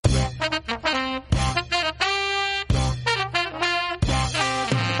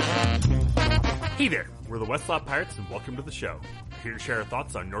Hey there, we're the Westlot Pirates and welcome to the show. We're here to share our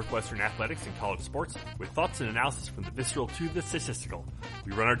thoughts on Northwestern athletics and college sports with thoughts and analysis from the visceral to the statistical.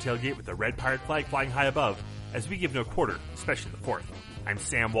 We run our tailgate with the red pirate flag flying high above as we give no quarter, especially the fourth. I'm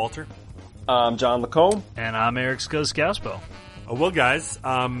Sam Walter. I'm John Lacombe. And I'm Eric Skoskauspo. Well, guys,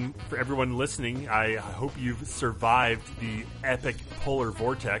 for everyone listening, I hope you've survived the epic polar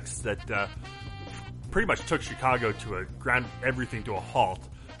vortex that pretty much took Chicago to ground everything to a halt.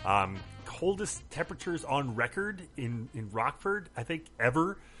 Coldest temperatures on record in Rockford, I think,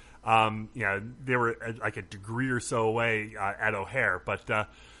 ever. They were like a degree or so away at O'Hare, but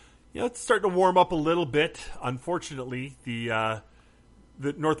it's starting to warm up a little bit. Unfortunately, the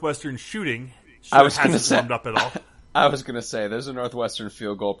Northwestern shooting hasn't warmed up at all. I was going to say, there's a Northwestern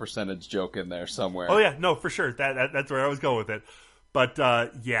field goal percentage joke in there somewhere. Oh, yeah. No, for sure. That's where I was going with it. But,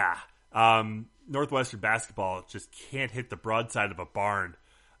 Northwestern basketball just can't hit the broadside of a barn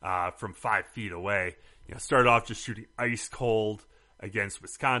from 5 feet away. Started off just shooting ice cold against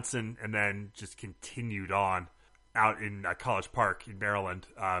Wisconsin and then just continued on out in College Park in Maryland.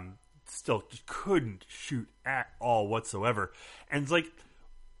 Still just couldn't shoot at all whatsoever. And it's like,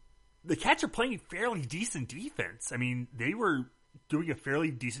 the Cats are playing fairly decent defense. I mean, they were doing a fairly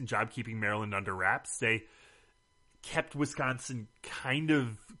decent job keeping Maryland under wraps. They kept Wisconsin kind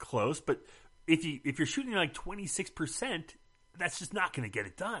of close, but if you're shooting like 26%, that's just not going to get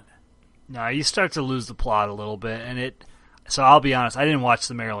it done. No, you start to lose the plot a little bit, and so I'll be honest, I didn't watch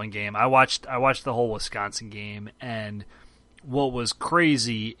the Maryland game. I watched the whole Wisconsin game, and what was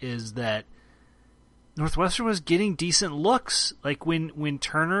crazy is that Northwestern was getting decent looks. Like when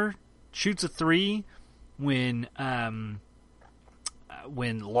Turner shoots a three, when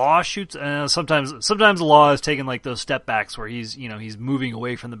Law shoots. Sometimes Law is taking like those step backs where he's moving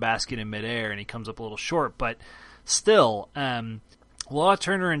away from the basket in midair and he comes up a little short, but still, Law,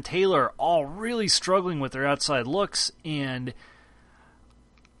 Turner, and Taylor all really struggling with their outside looks, and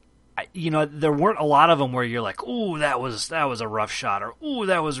there weren't a lot of them where you're like, "Ooh, that was a rough shot," or "Ooh,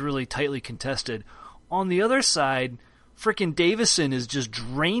 that was really tightly contested." On the other side, frickin' Davison is just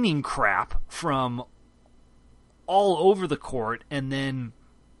draining crap from all over the court, and then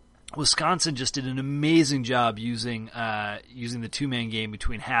Wisconsin just did an amazing job using the two-man game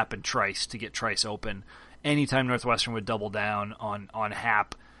between Happ and Trice to get Trice open. Anytime Northwestern would double down on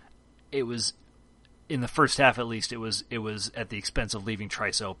Happ, it was in the first half at least. It was at the expense of leaving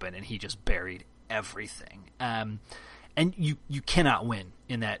Trice open, and he just buried everything. And you cannot win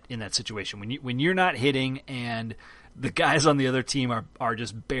in that situation when you're not hitting and the guys on the other team are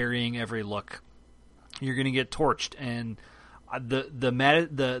just burying every look. You're going to get torched, and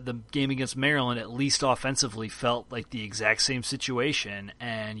the game against Maryland, at least offensively, felt like the exact same situation.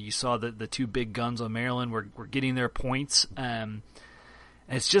 And you saw that the two big guns on Maryland were getting their points. And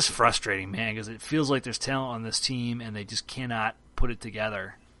it's just frustrating, man, because it feels like there's talent on this team, and they just cannot put it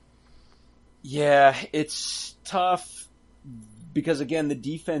together. Yeah, it's tough because, again, the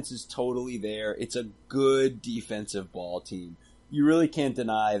defense is totally there. It's a good defensive ball team. You really can't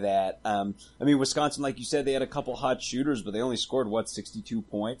deny that. Wisconsin, like you said, they had a couple hot shooters, but they only scored, 62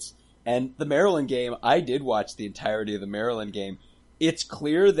 points? And the Maryland game, I did watch the entirety of the Maryland game. It's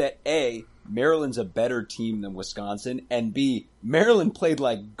clear that, A, Maryland's a better team than Wisconsin, and B, Maryland played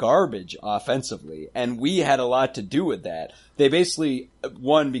like garbage offensively, and we had a lot to do with that. They basically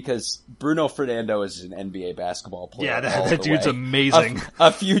won because Bruno Fernando is an NBA basketball player. Yeah, that dude's amazing.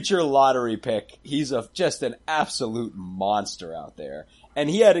 A future lottery pick. He's just an absolute monster out there. And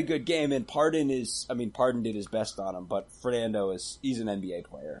he had a good game, and Pardon did his best on him, but Fernando he's an NBA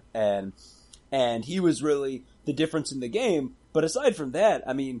player. And he was really the difference in the game. But aside from that,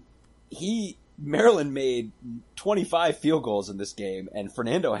 Maryland made 25 field goals in this game, and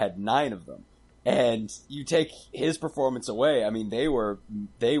Fernando had 9 of them. And you take his performance away, they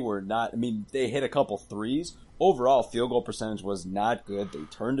were not, they hit a couple threes. Overall, field goal percentage was not good. They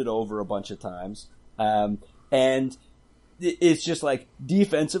turned it over a bunch of times. And it's just like,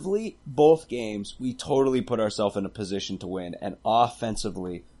 defensively, both games, we totally put ourselves in a position to win. And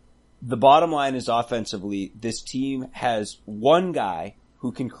offensively, the bottom line is offensively, this team has one guy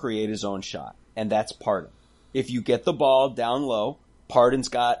who can create his own shot, and that's Pardon. If you get the ball down low, Pardon's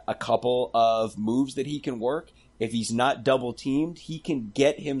got a couple of moves that he can work. If he's not double teamed, he can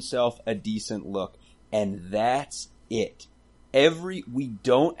get himself a decent look, and that's it. We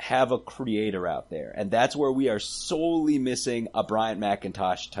don't have a creator out there, and that's where we are solely missing a Bryant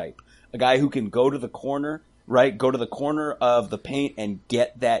McIntosh type. A guy who can go to the corner, right? Go to the corner of the paint and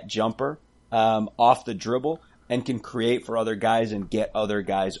get that jumper off the dribble and can create for other guys and get other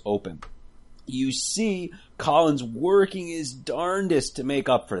guys open. you see Collins working his darndest to make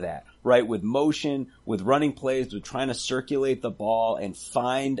up for that, right? With motion, with running plays, with trying to circulate the ball and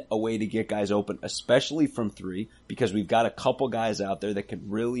find a way to get guys open, especially from three, because we've got a couple guys out there that can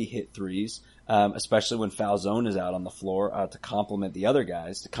really hit threes, especially when Falzone is out on the floor, to complement the other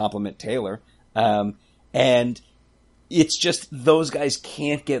guys, to complement Taylor. And it's just those guys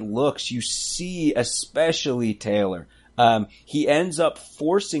can't get looks. You see, especially Taylor. He ends up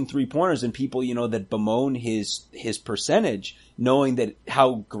forcing 3-pointers, and people, that bemoan his percentage, knowing that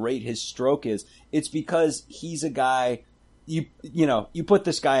how great his stroke is. It's because he's a guy, you put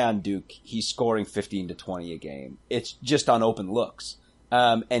this guy on Duke, he's scoring 15 to 20 a game. It's just on open looks.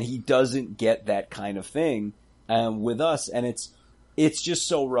 And he doesn't get that kind of thing, with us. And it's just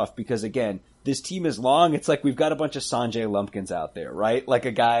so rough because, again, this team is long. It's like we've got a bunch of Sanjay Lumpkins out there, right?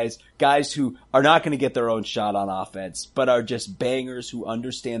 Like guys who are not going to get their own shot on offense, but are just bangers who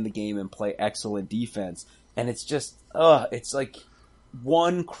understand the game and play excellent defense. And it's just, it's like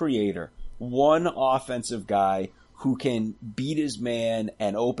one creator, one offensive guy who can beat his man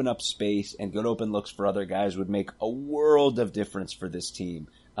and open up space and good open looks for other guys would make a world of difference for this team.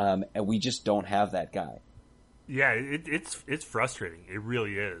 And we just don't have that guy. Yeah, it's frustrating. It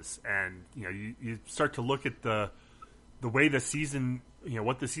really is. And you start to look at the way the season,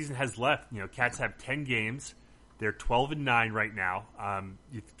 what the season has left. Cats have 10 games. They're 12-9 right now.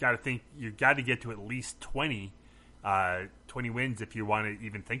 You've got to think you've got to get to at least 20 wins if you want to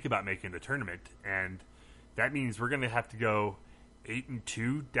even think about making the tournament. And that means we're going to have to go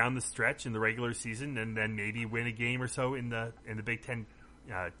 8-2 down the stretch in the regular season, and then maybe win a game or so in the Big Ten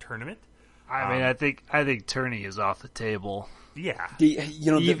tournament. I mean, I think tourney is off the table. Yeah.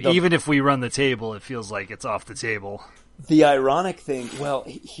 Even if we run the table, it feels like it's off the table. The ironic thing,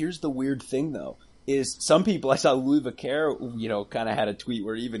 here's the weird thing though, is some people, I saw Louis Vaquer, kind of had a tweet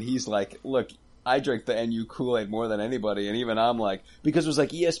where even he's like, look, I drank the NU Kool-Aid more than anybody, and even I'm like, because it was like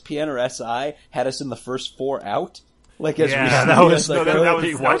ESPN or SI had us in the first 4 out. That was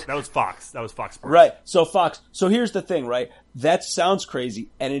Fox. That was Fox Sports. Right. So Fox. So here's the thing, right? That sounds crazy,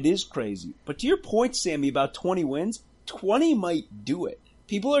 and it is crazy. But to your point, Sammy, about 20 wins, 20 might do it.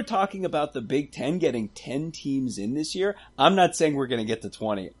 People are talking about the Big Ten getting 10 teams in this year. I'm not saying we're going to get to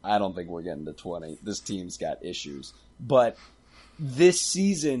 20. I don't think we're getting to 20. This team's got issues. But this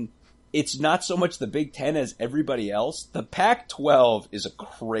season, it's not so much the Big Ten as everybody else. The Pac-12 is a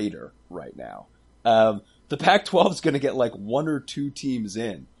crater right now. The Pac-12 is going to get like 1 or 2 teams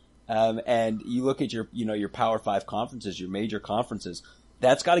in. And you look at your Power 5 conferences, your major conferences,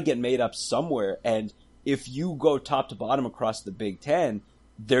 that's got to get made up somewhere. And if you go top to bottom across the Big Ten,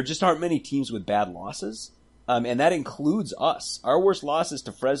 there just aren't many teams with bad losses. And that includes us. Our worst loss is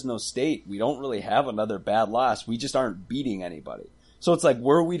to Fresno State. We don't really have another bad loss. We just aren't beating anybody. So it's like,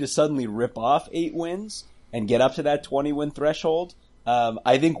 were we to suddenly rip off 8 wins and get up to that 20-win threshold,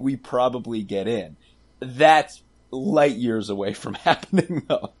 I think we probably get in. That's light years away from happening,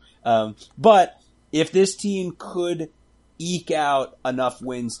 though. But if this team could eke out enough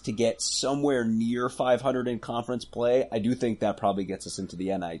wins to get somewhere near 500 in conference play, I do think that probably gets us into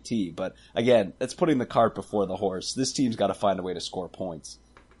the NIT. But again, that's putting the cart before the horse. This team's got to find a way to score points.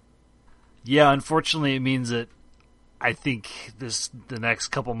 Yeah, unfortunately, it means that I think the next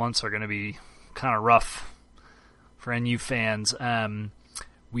couple months are going to be kind of rough for NU fans.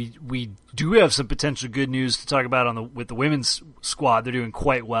 We do have some potential good news to talk about with the women's squad. They're doing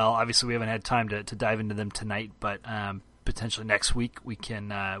quite well. Obviously, we haven't had time to dive into them tonight, but potentially next week we can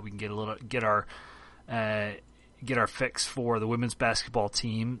get our fix for the women's basketball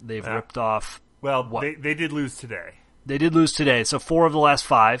team. They've ripped off. Well, they did lose today. They did lose today, so 4 of the last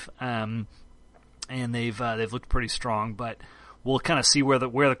 5, and they've looked pretty strong. But we'll kind of see where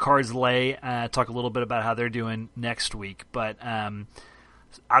the cards lay. Talk a little bit about how they're doing next week, but.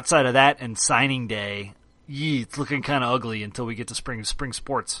 Outside of that and signing day, it's looking kind of ugly until we get to spring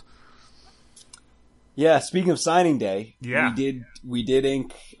sports. Yeah, speaking of signing day, yeah. we did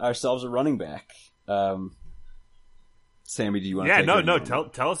ink ourselves a running back. Sammy, do you want to? Yeah,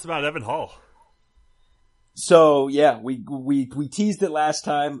 tell us about Evan Hall. So yeah, we teased it last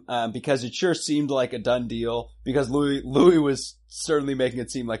time because it sure seemed like a done deal. Because Louis was certainly making it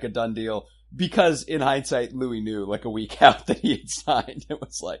seem like a done deal. Because in hindsight, Louis knew like a week out that he had signed. It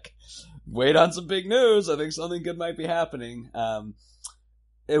was like, wait on some big news. I think something good might be happening.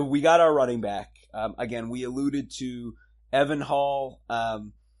 We got our running back. Again, we alluded to Evan Hall.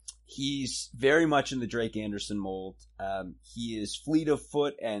 He's very much in the Drake Anderson mold. He is fleet of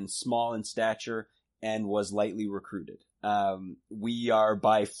foot and small in stature and was lightly recruited. We are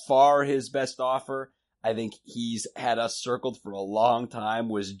by far his best offer. I think he's had us circled for a long time,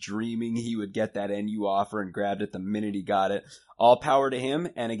 was dreaming he would get that NU offer and grabbed it the minute he got it. All power to him.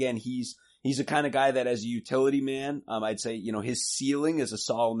 And again, he's the kind of guy that as a utility man, I'd say, his ceiling is a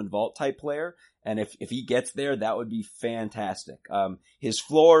Solomon Vault type player. And if he gets there, that would be fantastic. His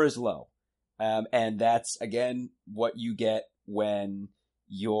floor is low. And that's again what you get when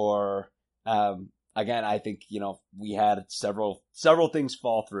you're, again, I think, we had several things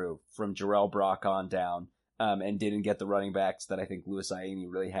fall through from Jarrell Brock on down, and didn't get the running backs that I think Louis Aini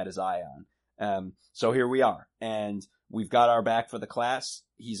really had his eye on. So here we are, and we've got our back for the class.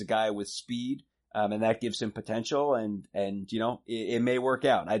 He's a guy with speed, and that gives him potential, and it may work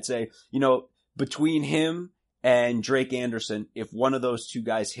out. I'd say, between him and Drake Anderson, if one of those two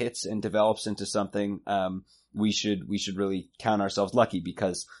guys hits and develops into something, we should really count ourselves lucky,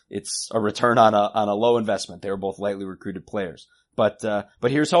 because it's a return on a low investment. They were both lightly recruited players. But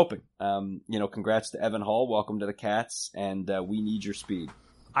here's hoping. Congrats to Evan Hall. Welcome to the Cats, and we need your speed.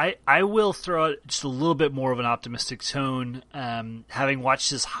 I will throw out just a little bit more of an optimistic tone. Having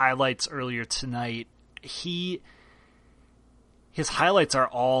watched his highlights earlier tonight, his highlights are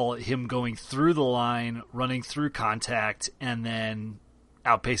all him going through the line, running through contact, and then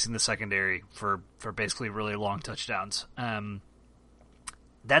outpacing the secondary for basically really long touchdowns.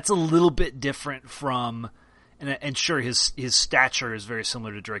 That's a little bit different from, and sure, his stature is very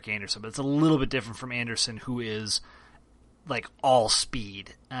similar to Drake Anderson, but it's a little bit different from Anderson, who is like all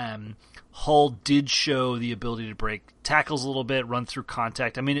speed. Hull did show the ability to break tackles a little bit, run through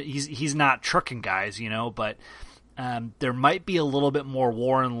contact. I mean, he's not trucking guys, but there might be a little bit more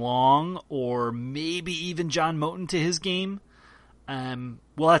Warren Long or maybe even John Moten to his game.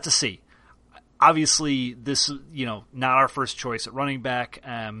 We'll have to see. Obviously, this, not our first choice at running back,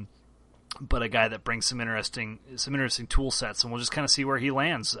 but a guy that brings some interesting tool sets, and we'll just kind of see where he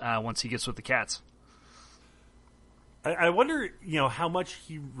lands once he gets with the Cats. I wonder, how much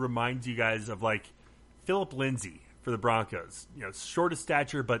he reminds you guys of like Philip Lindsay for the Broncos. Short of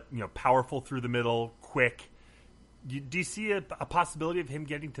stature, but powerful through the middle, quick. Do you see a possibility of him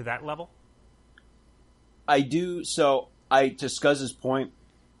getting to that level? I do. So to Scuzz's point,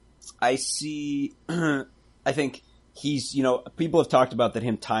 I see, I think he's, people have talked about that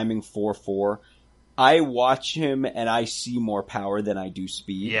him timing 4.4. I watch him and I see more power than I do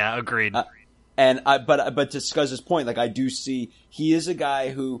speed. Yeah, agreed. But to Scuzz's point, like I do see, he is a guy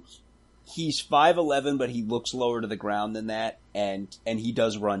who he's 5'11", but he looks lower to the ground than that. And he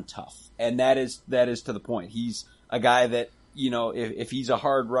does run tough. And that is to the point. He's a guy that, if he's a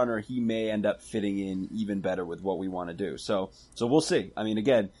hard runner, he may end up fitting in even better with what we want to do. So we'll see. I mean,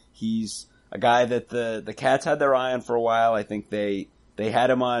 again, he's a guy that the Cats had their eye on for a while. I think they had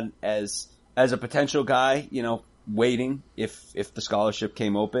him on as a potential guy, waiting if the scholarship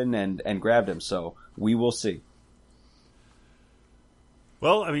came open and grabbed him. So we will see.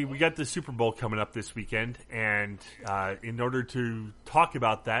 Well, I mean, we got the Super Bowl coming up this weekend, and in order to talk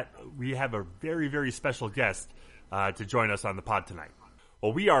about that, we have a very, very special guest to join us on the pod tonight.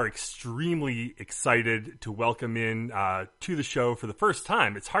 Well, we are extremely excited to welcome in to the show for the first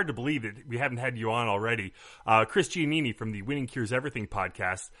time. It's hard to believe that we haven't had you on already. Chris Giannini from the Winning Cures Everything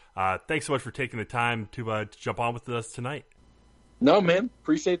podcast. Thanks so much for taking the time to jump on with us tonight. No, man.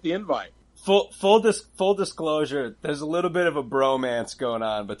 Appreciate the invite. Full disclosure, there's a little bit of a bromance going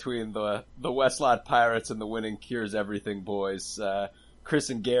on between the Westlot Pirates and the Winning Cures Everything boys. Chris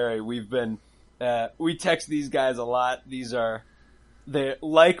and Gary, we text these guys a lot. They're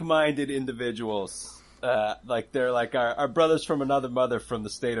like-minded individuals. They're like our brothers from another mother from the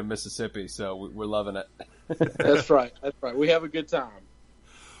state of Mississippi. So we're loving it. That's right. We have a good time.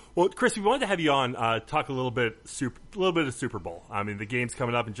 Well, Chris, we wanted to have you on, talk a little bit of Super Bowl. I mean, the game's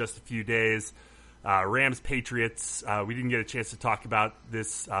coming up in just a few days. Rams, Patriots. We didn't get a chance to talk about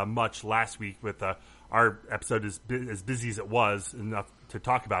this much last week with our episode as busy as it was, enough to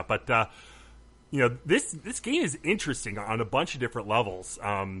talk about. But this game is interesting on a bunch of different levels.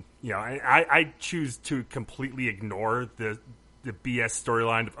 I choose to completely ignore the BS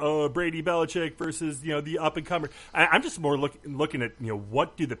storyline of Brady Belichick versus the up and comer. I'm just more looking at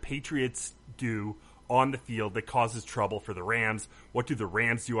what do the Patriots do on the field that causes trouble for the Rams? What do the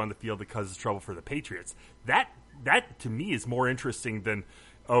Rams do on the field that causes trouble for the Patriots? That to me is more interesting than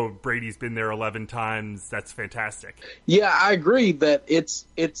Brady's been there 11 times. That's fantastic. Yeah, I agree that it's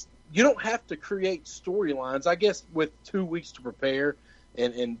you don't have to create storylines. I guess with 2 weeks to prepare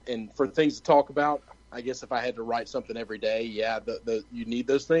and for things to talk about. I guess if I had to write something every day, you need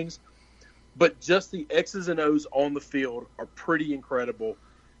those things. But just the X's and O's on the field are pretty incredible.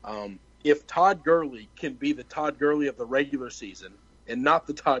 If Todd Gurley can be the Todd Gurley of the regular season and not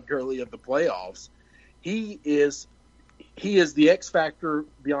the Todd Gurley of the playoffs, He is the X factor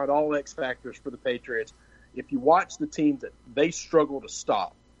beyond all X factors for the Patriots. If you watch the team that they struggle to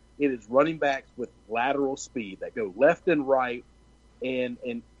stop, it is running backs with lateral speed that go left and right, and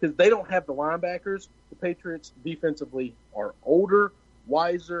because they don't have the linebackers, the Patriots defensively are older,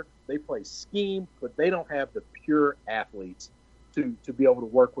 wiser. They play scheme, but they don't have the pure athletes to be able to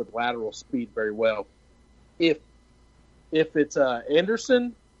work with lateral speed very well. If it's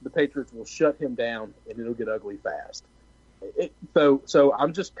Anderson, the Patriots will shut him down, and it'll get ugly fast. So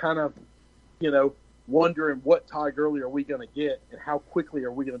I'm just kind of, wondering what Todd Gurley are we going to get, and how quickly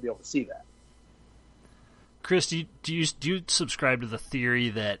are we going to be able to see that? Chris, do you subscribe to the theory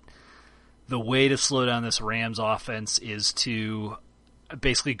that the way to slow down this Rams offense is to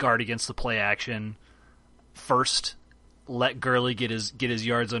basically guard against the play action first, let Gurley get his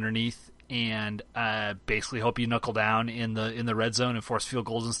yards underneath, and basically hope you knuckle down in the red zone and force field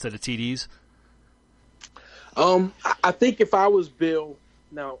goals instead of TDs? I think if I was Bill,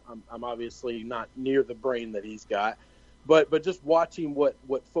 now I'm obviously not near the brain that he's got, but just watching what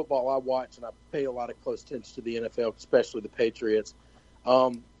football I watch, and I pay a lot of close attention to the NFL, especially the Patriots.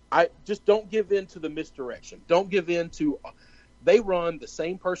 I just don't give in to the misdirection. Don't give in to they run the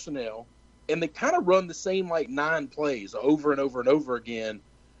same personnel, and they kind of run the same 9 plays over and over and over again.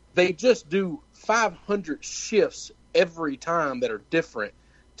 They just do 500 shifts every time that are different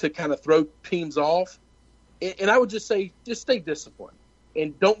to kind of throw teams off. And I would just say, just stay disciplined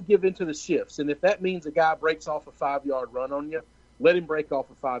and don't give into the shifts. And if that means a guy breaks off a 5-yard run on you, let him break off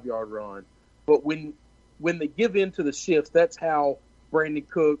a 5-yard run. But when they give into the shifts, that's how Brandon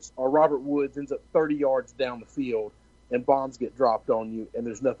Cooks or Robert Woods ends up 30 yards down the field and bombs get dropped on you, and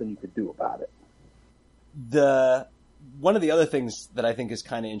there's nothing you could do about it. One of the other things that I think is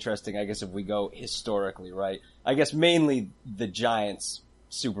kind of interesting, I guess if we go historically, right? I guess mainly the Giants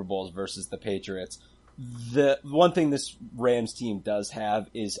Super Bowls versus the Patriots. The one thing this Rams team does have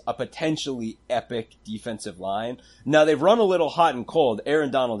is a potentially epic defensive line. Now, they've run a little hot and cold.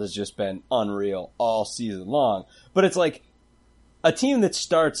 Aaron Donald has just been unreal all season long. But it's like a team that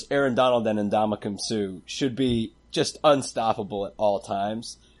starts Aaron Donald and Ndamukong Suh should be just unstoppable at all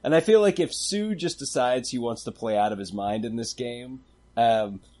times. And I feel like if Suh just decides he wants to play out of his mind in this game,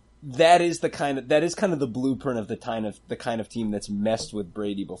 that is kind of the blueprint of the kind of team that's messed with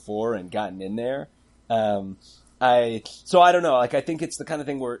Brady before and gotten in there. So I don't know. I think it's the kind of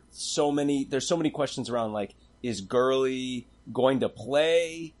thing where there's so many questions around, is Gurley going to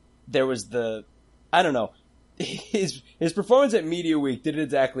play? There was I don't know. His performance at Media Week didn't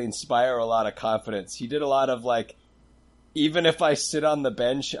exactly inspire a lot of confidence. He did a lot of even if I sit on the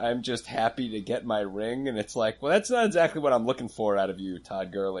bench, I'm just happy to get my ring. And it's well, that's not exactly what I'm looking for out of you,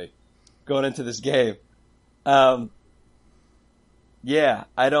 Todd Gurley, going into this game. Yeah,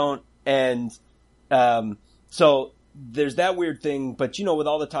 I don't. And so there's that weird thing. But, with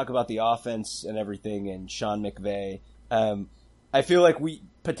all the talk about the offense and everything and Sean McVay, I feel like we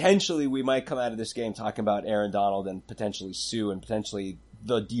might come out of this game talking about Aaron Donald and potentially Suh and potentially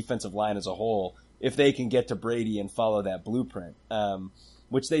the defensive line as a whole, if they can get to Brady and follow that blueprint,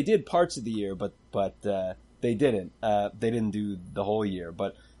 which they did parts of the year, but they didn't. They didn't do the whole year.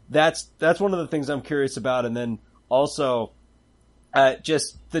 But that's one of the things I'm curious about. And then also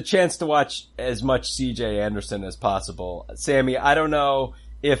just the chance to watch as much CJ Anderson as possible. Sammy, I don't know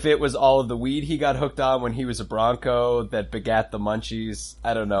if it was all of the weed he got hooked on when he was a Bronco that begat the munchies.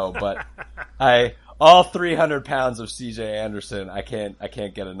 I don't know, but all 300 pounds of CJ Anderson, I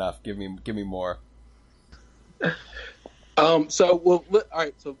can't get enough. Give me more. All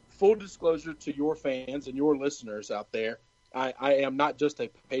right. So full disclosure to your fans and your listeners out there, I am not just a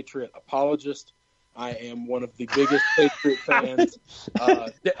Patriot apologist. I am one of the biggest Patriot fans.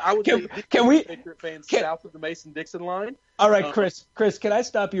 I would say Patriot fans south of the Mason-Dixon line. All right, Chris, can I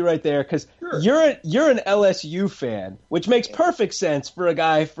stop you right there? Because you're an LSU fan, which makes perfect sense for a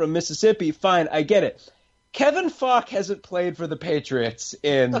guy from Mississippi. Fine, I get it. Kevin Falk hasn't played for the Patriots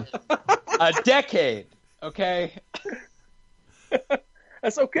in a decade, okay?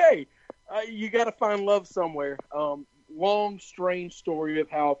 That's okay. You got to find love somewhere. Long, strange story of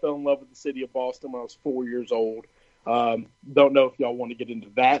how I fell in love with the city of Boston when I was 4 years old. Don't know if y'all want to get into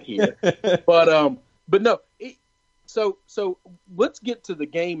that here, but no. So let's get to the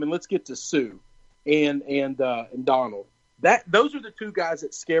game and let's get to Suh and Donald. Those are the two guys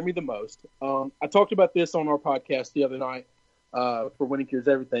that scare me the most. I talked about this on our podcast the other night for Winning Cures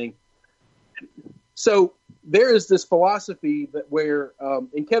Everything. So there is this philosophy where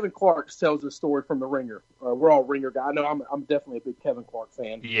and Kevin Clark tells a story from The Ringer. We're all Ringer guys. I know I'm definitely a big Kevin Clark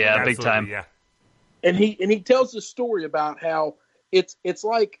fan. Yeah, big time. Yeah. And he tells this story about how it's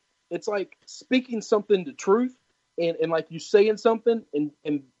like it's like speaking something to truth, and like you saying something,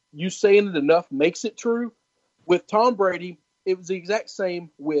 and you saying it enough makes it true. With Tom Brady, it was the exact same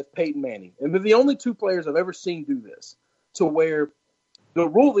with Peyton Manning. And they're the only two players I've ever seen do this, to where the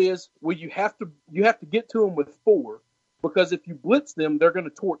rule is, well, you have to get to them with 4, because if you blitz them, they're going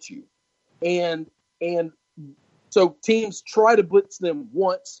to torch you. And so teams try to blitz them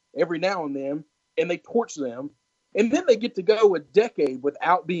once every now and then, and they torch them. And then they get to go a decade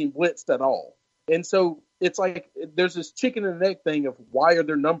without being blitzed at all. And so it's like there's this chicken and egg thing of why are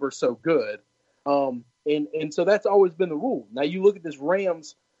their numbers so good? And so that's always been the rule. Now you look at this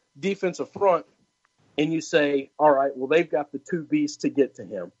Rams defensive front and you say, all right, well, they've got the 2 beasts to get to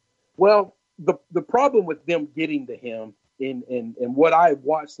him. Well, the problem with them getting to him in what I've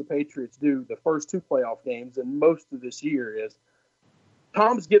watched the Patriots do the first 2 playoff games and most of this year is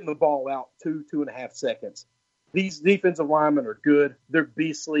Tom's getting the ball out 2.5 seconds. These defensive linemen are good. They're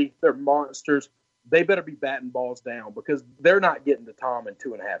beastly. They're monsters. They better be batting balls down because they're not getting to Tom in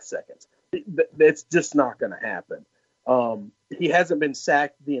 2.5 seconds. It's just not going to happen. He hasn't been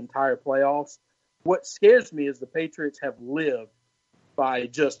sacked the entire playoffs. What scares me is the Patriots have lived by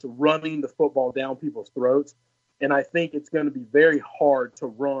just running the football down people's throats, and I think it's going to be very hard to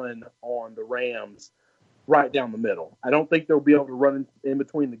run on the Rams right down the middle. I don't think they'll be able to run in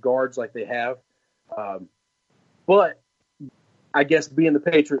between the guards like they have. But I guess being the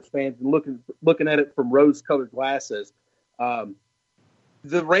Patriots fans and looking at it from rose-colored glasses,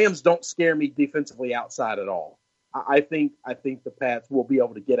 the Rams don't scare me defensively outside at all. I think the Pats will be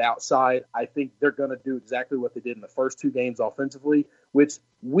able to get outside. I think they're going to do exactly what they did in the first 2 games offensively, which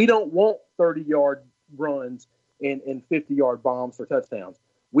we don't want 30-yard runs and 50-yard bombs for touchdowns.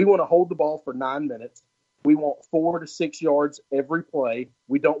 We want to hold the ball for 9 minutes. We want 4 to 6 yards every play.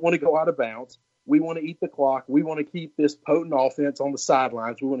 We don't want to go out of bounds. We want to eat the clock. We want to keep this potent offense on the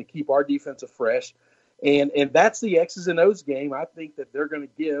sidelines. We want to keep our defensive fresh. And that's the X's and O's game I think that they're going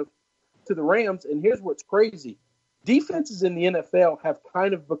to give to the Rams. And here's what's crazy. Defenses in the NFL have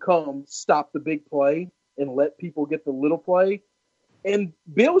kind of become stop the big play and let people get the little play. And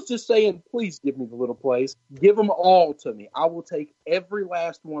Bill's just saying, please give me the little plays. Give them all to me. I will take every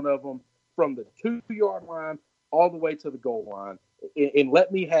last one of them from the 2-yard line all the way to the goal line. And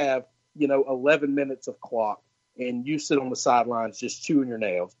let me have 11 minutes of clock, and you sit on the sidelines just chewing your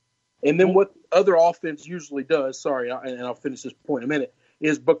nails. And then what other offense usually does, and I'll finish this point in a minute,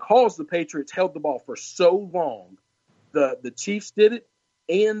 is because the Patriots held the ball for so long, the Chiefs did it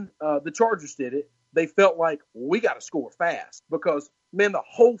and the Chargers did it. They felt like we got to score fast because, man, the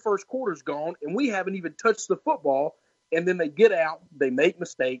whole first quarter's gone, and we haven't even touched the football. And then they get out, they make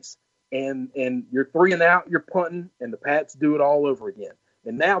mistakes, and you're 3 and out, you're punting, and the Pats do it all over again.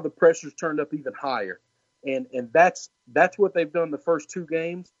 And now the pressure's turned up even higher. And that's what they've done the first 2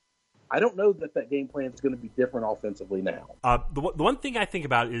 games. I don't know that game plan is going to be different offensively now. The one thing I think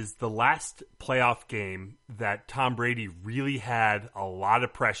about is the last playoff game that Tom Brady really had a lot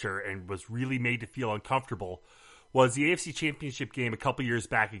of pressure and was really made to feel uncomfortable was the AFC Championship game a couple years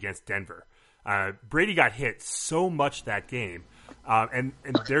back against Denver. Brady got hit so much that game, and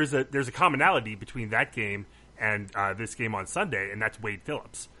there's a commonality between that game and this game on Sunday, and that's Wade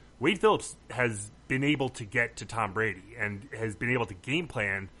Phillips. Wade Phillips has been able to get to Tom Brady and has been able to game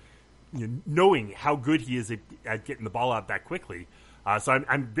plan, knowing how good he is at getting the ball out that quickly. So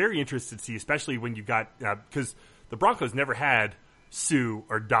I'm very interested to see, especially when you've got because the Broncos never had Sue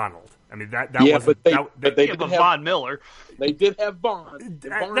or Donald. I mean that wasn't. But they did have Von Miller. They did have Bond.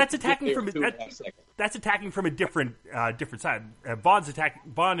 That's attacking from that's attacking from a different side.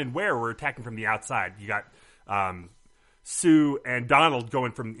 Bond and Ware were attacking from the outside. You got Sue and Donald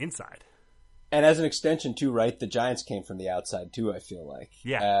going from the inside. And as an extension too, right? The Giants came from the outside too, I feel like.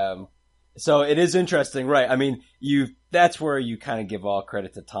 Yeah. So it is interesting, right? I mean, that's where you kind of give all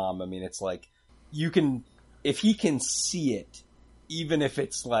credit to Tom. I mean, it's like if he can see it, even if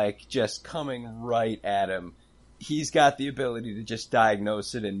it's like just coming right at him, he's got the ability to just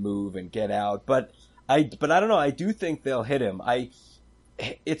diagnose it and move and get out. But I don't know. I do think they'll hit him.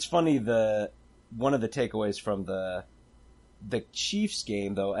 It's funny, one of the takeaways from the Chiefs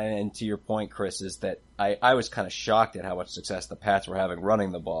game, though, and to your point, Chris, is that I was kind of shocked at how much success the Pats were having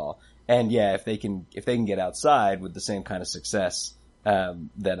running the ball. And yeah, if they can get outside with the same kind of success,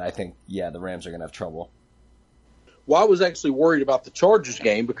 then I think, the Rams are going to have trouble. Well, I was actually worried about the Chargers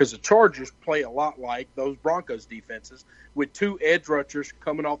game because the Chargers play a lot like those Broncos defenses with 2 edge rushers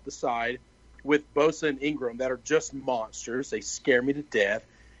coming off the side with Bosa and Ingram that are just monsters. They scare me to death,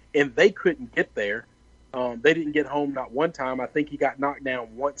 and they couldn't get there. They didn't get home not one time. I think he got knocked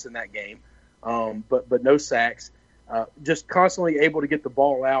down once in that game, but no sacks. Just constantly able to get the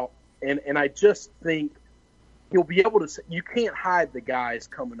ball out And I just think he'll be able to. You can't hide the guys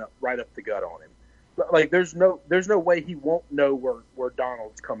coming up right up the gut on him. Like there's no way he won't know where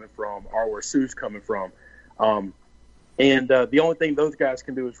Donald's coming from or where Sue's coming from. And the only thing those guys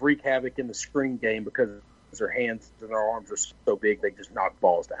can do is wreak havoc in the screen game because their hands and their arms are so big they just knock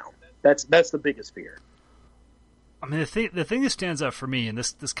balls down. That's the biggest fear. I mean, the thing that stands out for me, and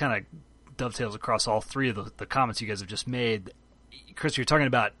this kind of dovetails across all three of the comments you guys have just made. Chris, you're talking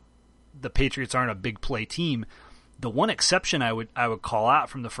about the Patriots aren't a big play team. The one exception I would call out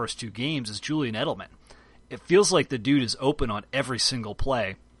from the first two games is Julian Edelman. It feels like the dude is open on every single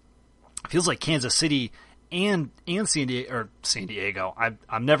play. It feels like Kansas City and San Diego.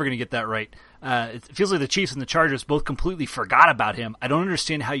 I'm never going to get that right. It feels like the Chiefs and the Chargers both completely forgot about him. I don't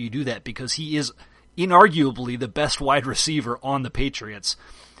understand how you do that because he is inarguably the best wide receiver on the Patriots.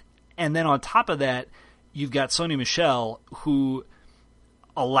 And then on top of that, you've got Sony Michel, who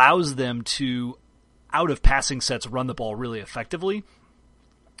allows them to, out of passing sets, run the ball really effectively.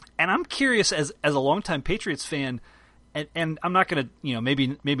 And I'm curious, as a longtime Patriots fan, and I'm not going to,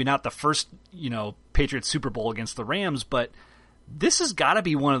 maybe not the first, Patriots Super Bowl against the Rams, but this has got to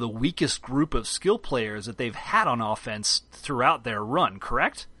be one of the weakest group of skill players that they've had on offense throughout their run,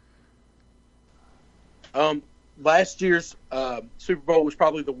 correct? Last year's Super Bowl was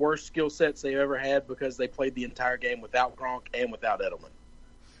probably the worst skill sets they've ever had because they played the entire game without Gronk and without Edelman.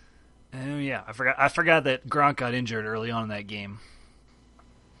 Oh yeah, I forgot that Gronk got injured early on in that game.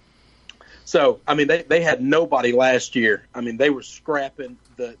 So, I mean, they had nobody last year. I mean, they were scrapping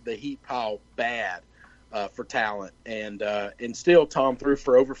the heat pile bad for talent. And still, Tom threw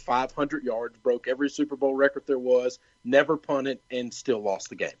for over 500 yards, broke every Super Bowl record there was, never punted, and still lost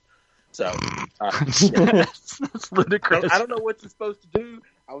the game. So, That's ludicrous. I don't know what you're supposed to do.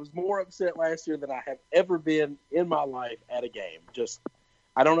 I was more upset last year than I have ever been in my life at a game.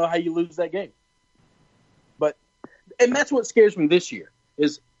 I don't know how you lose that game. And that's what scares me this year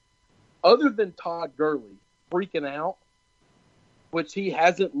is other than Todd Gurley freaking out, which he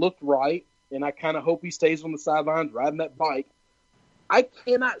hasn't looked right, and I kind of hope he stays on the sidelines riding that bike, I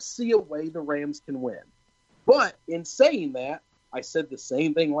cannot see a way the Rams can win. But in saying that, I said the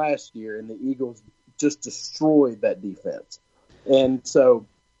same thing last year, and the Eagles just destroyed that defense. And so,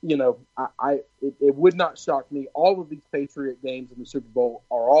 it would not shock me. All of these Patriot games in the Super Bowl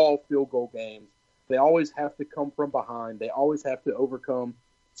are all field goal games. They always have to come from behind. They always have to overcome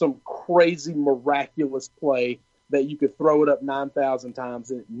some crazy, miraculous play that you could throw it up 9,000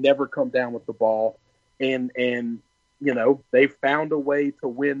 times and it never come down with the ball. And they found a way to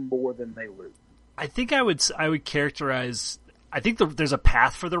win more than they lose. I think I would characterize. I think there's a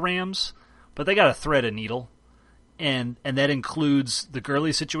path for the Rams, but they got to thread a needle, and that includes the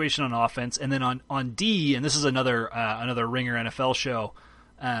Gurley situation on offense, and then on D. And this is another Ringer NFL show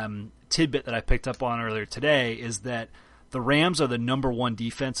tidbit that I picked up on earlier today is that the Rams are the number one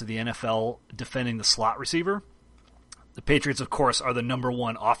defense of the NFL defending the slot receiver. The Patriots, of course, are the number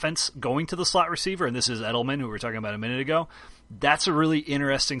one offense going to the slot receiver, and this is Edelman, who we were talking about a minute ago. That's a really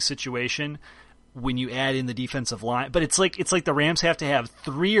interesting situation when you add in the defensive line. But it's like the Rams have to have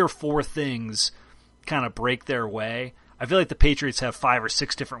 3 or 4 things kind of break their way. I feel like the Patriots have 5 or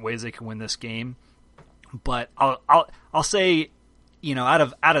 6 different ways they can win this game. But I'll say, out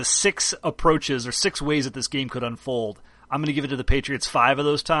of 6 approaches or 6 ways that this game could unfold, I'm going to give it to the Patriots 5 of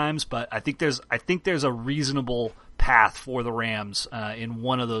those times, but I think there's a reasonable path for the Rams in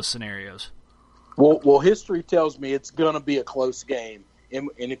one of those scenarios. Well, history tells me it's going to be a close game, and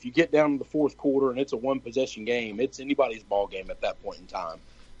if you get down to the fourth quarter and it's a one-possession game, it's anybody's ball game at that point in time.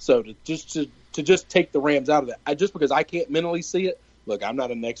 So to just take the Rams out of that, just because I can't mentally see it. Look, I'm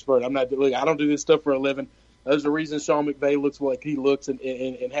not an expert. I don't do this stuff for a living. There's a reason Sean McVay looks like he looks and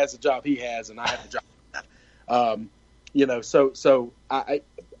has the job he has, and I have the job. So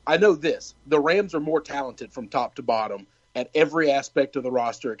I know this. The Rams are more talented from top to bottom at every aspect of the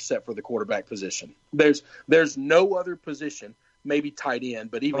roster except for the quarterback position. There's no other position, maybe tight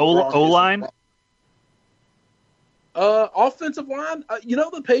end, but even O-line? Offensive line,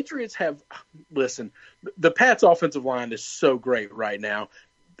 the Patriots have – listen, the Pats' offensive line is so great right now.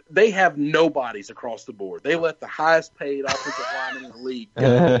 They have nobodies across the board. They let the highest paid offensive lineman in the league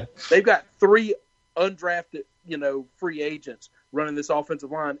go. They've got 3 undrafted, free agents running this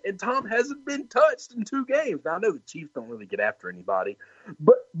offensive line, and Tom hasn't been touched in 2 games. Now, I know the Chiefs don't really get after anybody,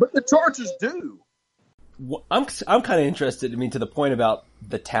 but the Chargers do. Well, I'm kind of interested, to the point about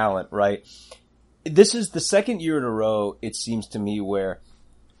the talent, right? This is the second year in a row, it seems to me, where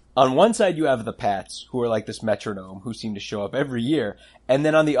on one side you have the Pats, who are like this metronome, who seem to show up every year, and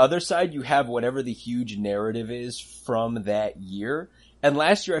then on the other side you have whatever the huge narrative is from that year, And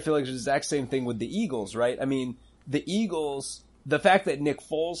last year, I feel like it was the exact same thing with the Eagles, right? I mean, the Eagles, the fact that Nick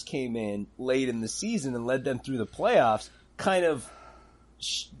Foles came in late in the season and led them through the playoffs kind of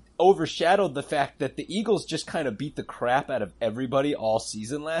overshadowed the fact that the Eagles just kind of beat the crap out of everybody all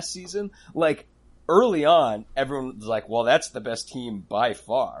season last season. Like, early on, everyone was like, well, that's the best team by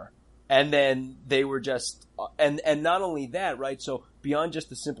far. And then they were just, and not only that, right? So beyond just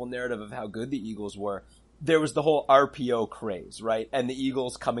the simple narrative of how good the Eagles were, there was the whole RPO craze, right? And the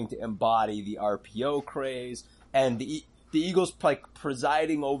Eagles coming to embody the RPO craze, and the Eagles like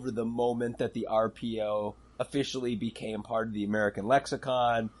presiding over the moment that the RPO officially became part of the American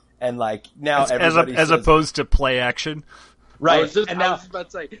lexicon, and like now everybody as opposed to play action. Right, I was about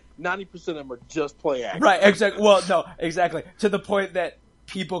to say 90% of them are just play action. Right, exactly. Well, no, exactly. To the point that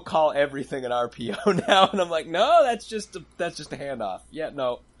people call everything an RPO now, and I'm like, no, that's just a handoff. Yeah,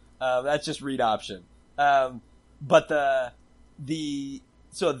 no, that's just read option. But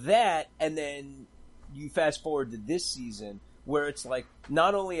so that, and then you fast forward to this season where it's like,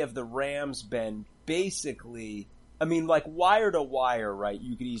 not only have the Rams been basically, I mean, like wire to wire, right?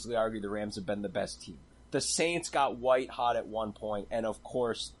 You could easily argue the Rams have been the best team. The Saints got white hot at one point, and of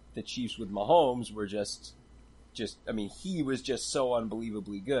course the Chiefs with Mahomes were just, I mean, he was just so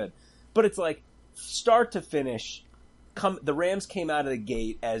unbelievably good. But it's like, start to finish, the Rams came out of the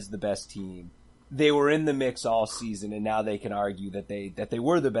gate as the best team. They were in the mix all season, and now they can argue that they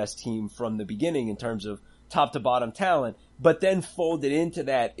were the best team from the beginning in terms of top to bottom talent. But then folded into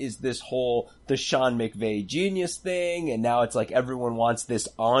that is this whole, the Sean McVay genius thing, and now it's like everyone wants this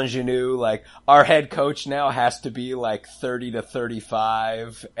ingenue, like our head coach now has to be like 30 to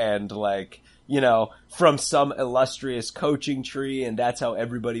 35 and like, you know, from some illustrious coaching tree, and that's how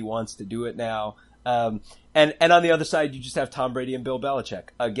everybody wants to do it now. And on the other side, you just have Tom Brady and Bill Belichick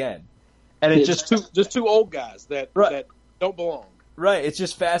again. And it's just two old guys that don't belong. Right. It's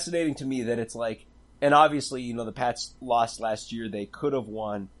just fascinating to me that it's like, and obviously, you know, the Pats lost last year. They could have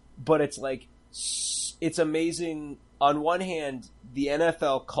won. But it's like, it's amazing. On one hand, the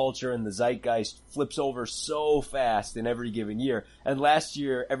NFL culture and the zeitgeist flips over so fast in every given year. And last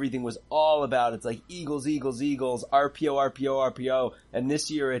year, everything was all about, it's like Eagles, Eagles, Eagles, RPO, RPO, RPO. And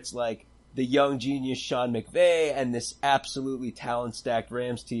this year, it's like the young genius Sean McVay and this absolutely talent-stacked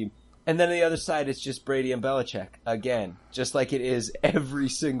Rams team. And then on the other side, it's just Brady and Belichick again, just like it is every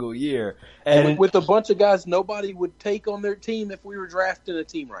single year. And with a bunch of guys nobody would take on their team if we were drafting a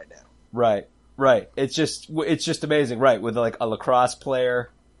team right now. Right. It's just amazing, right? With like a lacrosse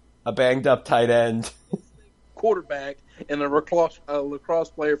player, a banged up tight end, quarterback, and a lacrosse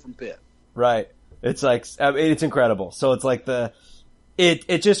player from Pitt. Right. It's like, I mean, it's incredible. So it's like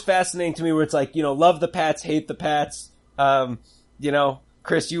it's just fascinating to me where it's like, you know, love the Pats, hate the Pats. You know,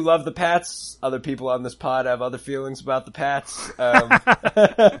 Chris, you love the Pats. Other people on this pod have other feelings about the Pats.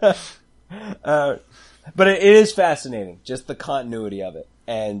 But it is fascinating, just the continuity of it.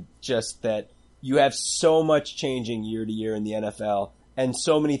 And just that you have so much changing year to year in the NFL and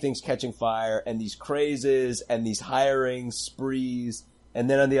so many things catching fire and these crazes and these hiring sprees. And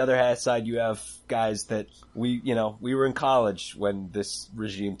then on the other side, you have guys that we were in college when this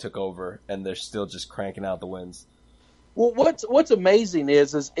regime took over and they're still just cranking out the wins. Well, what's amazing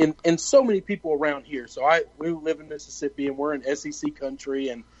is in so many people around here. So we live in Mississippi and we're in SEC country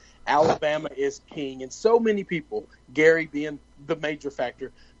and Alabama is king. And so many people, Gary being the major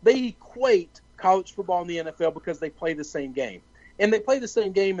factor, they equate college football and the NFL because they play the same game. And they play the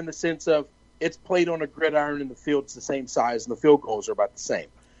same game in the sense of it's played on a gridiron and the field's the same size and the field goals are about the same.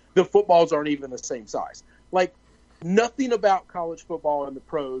 The footballs aren't even the same size. Like, nothing about college football and the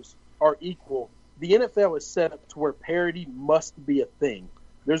pros are equal. The NFL is set up to where parity must be a thing.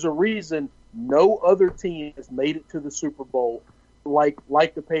 There's a reason no other team has made it to the Super Bowl like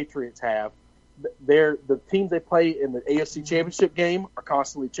the Patriots have. The teams they play in the AFC Championship game are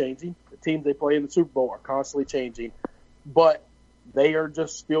constantly changing. The teams they play in the Super Bowl are constantly changing. But they are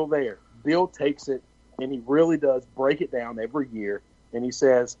just still there. Bill takes it, and he really does break it down every year. And he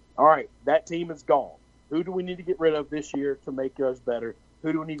says, all right, that team is gone. Who do we need to get rid of this year to make us better?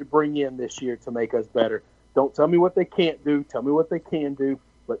 Who do we need to bring in this year to make us better? Don't tell me what they can't do. Tell me what they can do.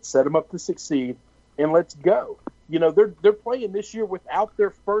 Let's set them up to succeed, and let's go. You know, they're playing this year without their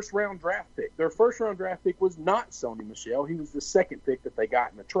first-round draft pick. Their first-round draft pick was not Sony Michel. He was the second pick that they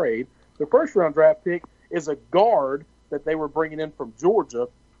got in the trade. Their first-round draft pick is a guard that they were bringing in from Georgia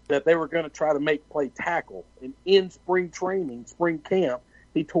that they were going to try to make play tackle. And in spring training, spring camp,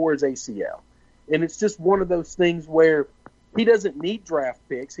 he tore his ACL. And it's just one of those things where he doesn't need draft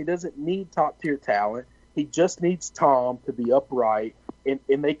picks. He doesn't need top-tier talent. He just needs Tom to be upright, and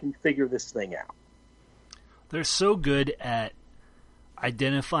they can figure this thing out. They're so good at,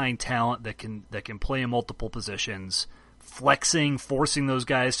 identifying talent that can play in multiple positions, flexing, forcing those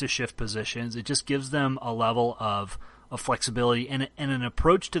guys to shift positions. It just gives them a level of flexibility and an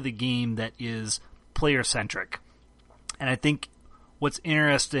approach to the game that is player-centric. And I think what's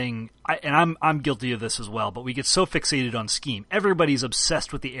interesting, and I'm guilty of this as well, but we get so fixated on scheme. Everybody's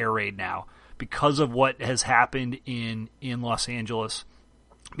obsessed with the air raid now because of what has happened in Los Angeles,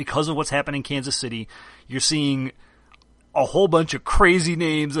 because of what's happened in Kansas City. You're seeing a whole bunch of crazy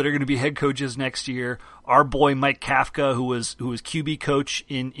names that are going to be head coaches next year. Our boy Mike Kafka, who was QB coach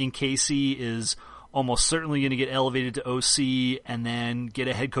in KC, is almost certainly going to get elevated to OC and then get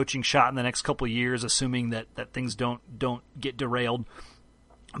a head coaching shot in the next couple of years, assuming that things don't get derailed.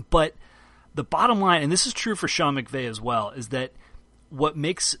 But the bottom line, and this is true for Sean McVay as well, is that what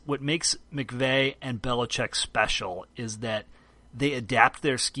makes McVay and Belichick special is that they adapt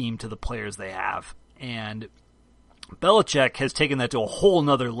their scheme to the players they have. And Belichick has taken that to a whole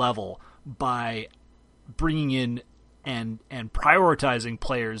nother level by bringing in and prioritizing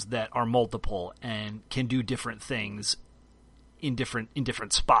players that are multiple and can do different things in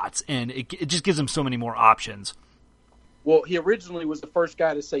different spots, and it just gives them so many more options. Well, he originally was the first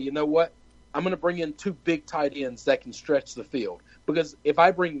guy to say, you know what, I'm going to bring in 2 big tight ends that can stretch the field, because if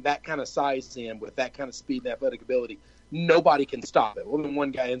I bring that kind of size in with that kind of speed and athletic ability, nobody can stop it. Well, then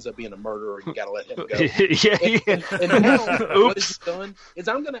one guy ends up being a murderer. You got to let him go. And now what he's done is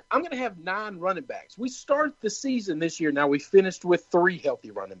I'm gonna have 9 running backs. We start the season this year. Now we finished with 3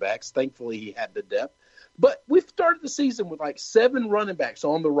 healthy running backs. Thankfully, he had the depth. But we've started the season with like 7 running backs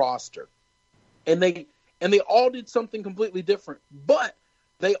on the roster, and they all did something completely different. But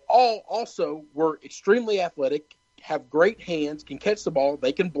they all also were extremely athletic, have great hands, can catch the ball,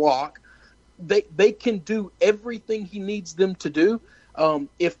 they can block. They can do everything he needs them to do. So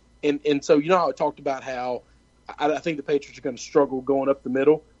how I talked about how I think the Patriots are going to struggle going up the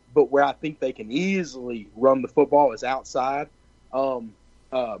middle, but where I think they can easily run the football is outside. I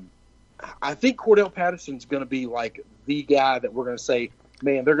think Cordell Patterson's going to be like the guy that we're going to say,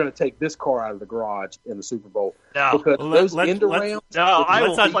 man, they're going to take this car out of the garage in the Super Bowl. No, because those end arounds. No, I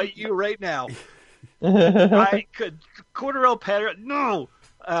will fight you right now. I could Cordell Patterson. No.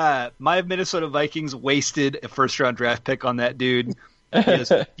 My Minnesota Vikings wasted a first-round draft pick on that dude.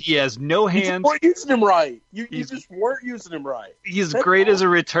 He has no hands. You weren't using him right. You just weren't using him right. He's great as a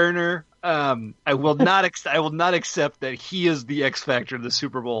returner. I will not accept that he is the X factor of the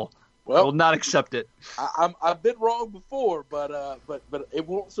Super Bowl. Well, I will not accept it. I've been wrong before, but it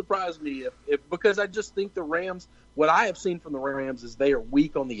won't surprise me if because I just think the Rams. What I have seen from the Rams is they are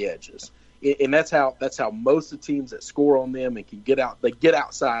weak on the edges. And that's how most of the teams that score on them and can get out, they get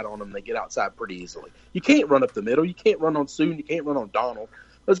outside on them. They get outside pretty easily. You can't run up the middle. You can't run on Soon. You can't run on Donald.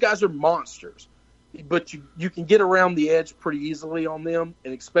 Those guys are monsters. But you can get around the edge pretty easily on them,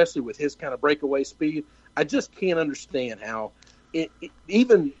 and especially with his kind of breakaway speed. I just can't understand how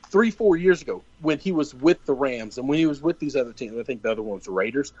even 3-4 years ago when he was with the Rams and when he was with these other teams, I think the other one was the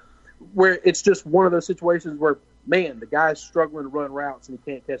Raiders, where it's just one of those situations where, man, the guy's struggling to run routes and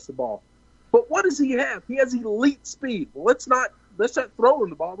he can't catch the ball. But what does he have? He has elite speed. Well, let's not throw him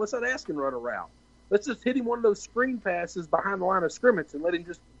the ball. Let's not ask him to run a route. Let's just hit him one of those screen passes behind the line of scrimmage and let him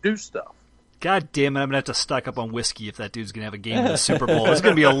just do stuff. God damn it, I'm going to have to stock up on whiskey if that dude's going to have a game in the Super Bowl. It's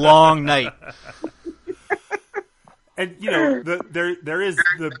going to be a long night. And, there is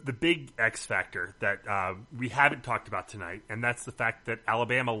the big X factor that we haven't talked about tonight, and that's the fact that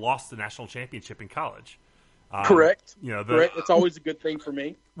Alabama lost the national championship in college. Correct. Correct. It's always a good thing for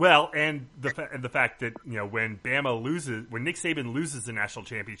me. Well, and the fact that when Nick Saban loses the national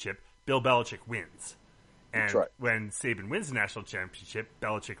championship, Bill Belichick wins, and that's right. When Saban wins the national championship,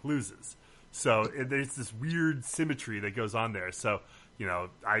 Belichick loses. So there's this weird symmetry that goes on there. So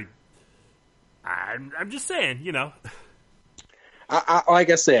I'm just saying, I like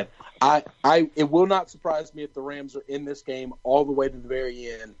I said, it will not surprise me if the Rams are in this game all the way to the very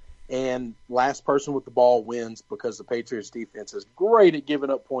end. And last person with the ball wins because the Patriots defense is great at giving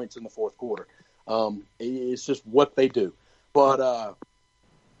up points in the fourth quarter. It's just what they do. But I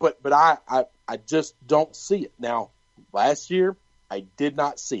just don't see it. Now, last year I did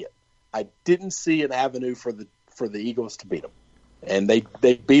not see it. I didn't see an avenue for the Eagles to beat them, and they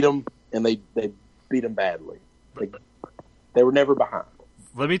beat them, and they beat them badly. They were never behind.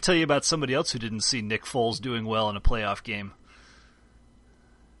 Let me tell you about somebody else who didn't see Nick Foles doing well in a playoff game.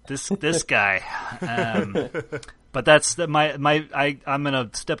 This guy, but that's I'm gonna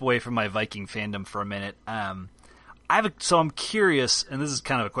step away from my Viking fandom for a minute. So I'm curious, and this is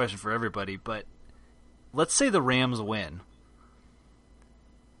kind of a question for everybody, but let's say the Rams win.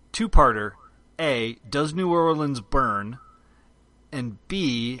 Two-parter: A, does New Orleans burn? And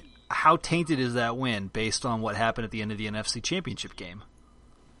B, how tainted is that win based on what happened at the end of the NFC Championship game?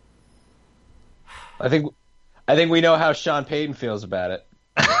 I think we know how Sean Payton feels about it.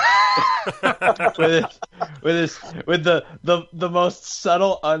 with the most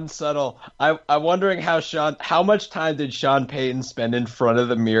subtle unsubtle. I'm wondering how much time did Sean Payton spend in front of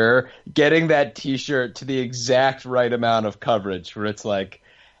the mirror getting that T-shirt to the exact right amount of coverage where it's like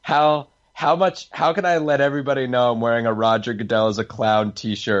how can I let everybody know I'm wearing a Roger Goodell as a clown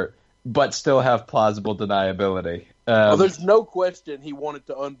T-shirt but still have plausible deniability. Well, there's no question he wanted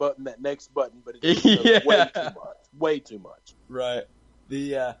to unbutton that next button, but it just way too much. Right.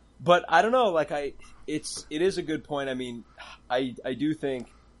 But I don't know. Like it is a good point. I mean, I do think,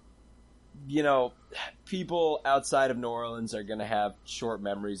 people outside of New Orleans are going to have short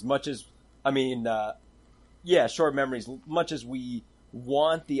memories. Short memories. Much as we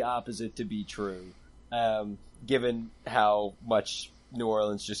want the opposite to be true, given how much New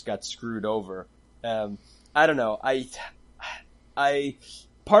Orleans just got screwed over. I don't know. I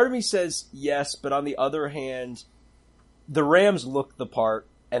part of me says yes, but on the other hand, the Rams look the part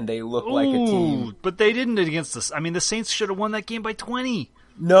and they look like a team. But they didn't against us. I mean, the Saints should have won that game by 20.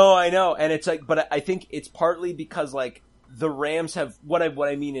 No, I know. And it's like, but I think it's partly because like the Rams have, what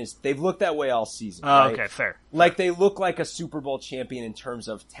I mean is they've looked that way all season. Oh, right? okay, fair. Like they look like a Super Bowl champion in terms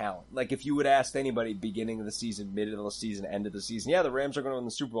of talent. Like if you would ask anybody beginning of the season, mid of the season, end of the season, yeah, the Rams are going to win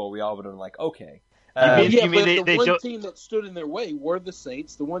the Super Bowl. We all would have been like, okay. The one team that stood in their way were the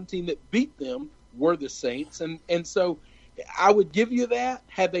Saints. The one team that beat them were the Saints. And so I would give you that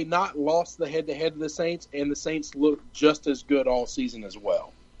had they not lost the head-to-head to the Saints, and the Saints looked just as good all season as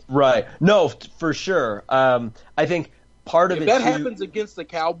well. Right. No, for sure. I think part of it, if that happens against the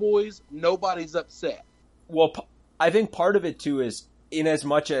Cowboys, nobody's upset. Well, I think part of it, too, is in as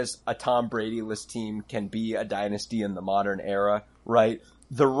much as a Tom Brady-less team can be a dynasty in the modern era, right?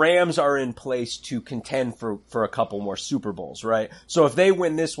 The Rams are in place to contend for a couple more Super Bowls, right? So if they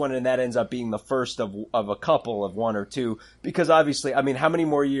win this one and that ends up being the first of a couple of one or two, because obviously, I mean, how many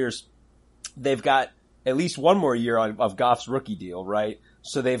more years? They've got at least one more year of Goff's rookie deal, right?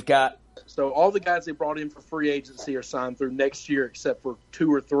 So they've got... So all the guys they brought in for free agency are signed through next year except for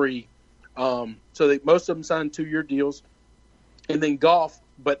 2 or 3. Most of them signed 2-year deals. And then Goff,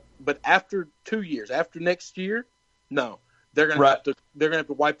 but after 2 years, after next year, no. They're gonna have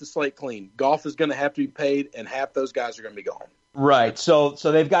to wipe the slate clean. Goff is gonna have to be paid, and half those guys are gonna be gone. Right. So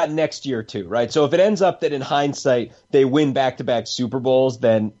they've got next year too, right? So if it ends up that in hindsight they win back-to-back Super Bowls,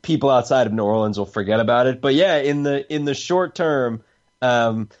 then people outside of New Orleans will forget about it. But yeah, in the short term,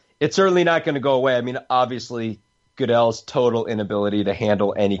 it's certainly not going to go away. I mean, obviously Goodell's total inability to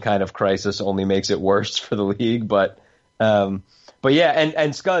handle any kind of crisis only makes it worse for the league. But yeah,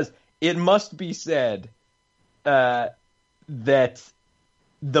 and Scuzz, it must be said that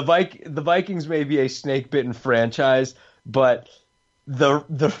the Vikings may be a snake-bitten franchise, but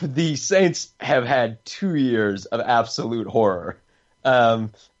the Saints have had 2 years of absolute horror,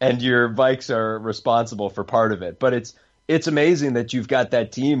 and your Vikes are responsible for part of it. But it's amazing that you've got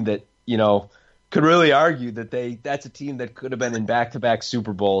that team that could really argue that that's a team that could have been in back-to-back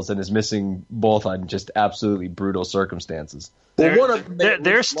Super Bowls and is missing both on just absolutely brutal circumstances.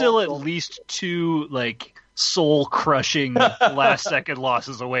 There's still at least 2 soul-crushing last-second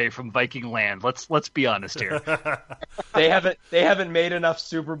losses away from Viking land. Let's be honest here. They haven't made enough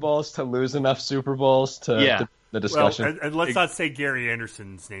Super Bowls to lose enough Super Bowls to the discussion. Well, and let's not say Gary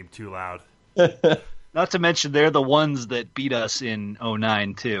Anderson's name too loud. Not to mention they're the ones that beat us in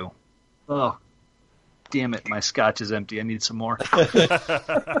 2009 too. Oh, damn it! My scotch is empty. I need some more.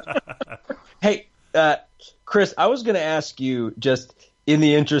 Hey, Chris, I was going to ask you, just in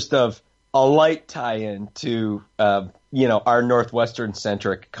the interest of a light tie-in to our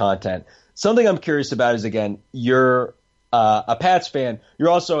Northwestern-centric content. Something I'm curious about is, again, you're a Pats fan. You're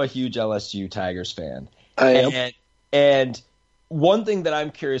also a huge LSU Tigers fan. I am. And one thing that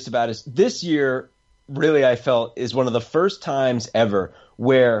I'm curious about is this year, really, I felt is one of the first times ever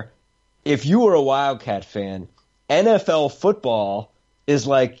where if you were a Wildcat fan, NFL football is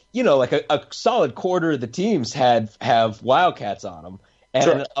like a solid quarter of the teams have Wildcats on them. And,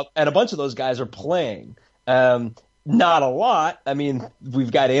 sure. and a bunch of those guys are playing. Not a lot. I mean,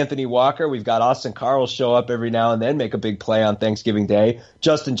 we've got Anthony Walker. We've got Austin Carl show up every now and then, make a big play on Thanksgiving Day.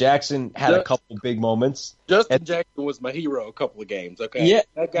 Justin Jackson had a couple big moments. Jackson was my hero a couple of games. Okay, yeah,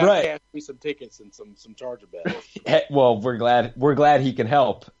 that guy cashed me some tickets and some Charger bets. Well, we're glad he can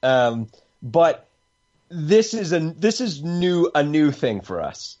help. But this is a new thing for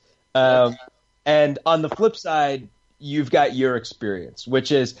us. And on the flip side, you've got your experience,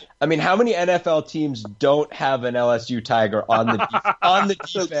 which is, I mean, how many NFL teams don't have an LSU Tiger on the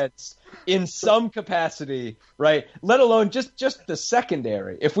defense in some capacity, right? Let alone just the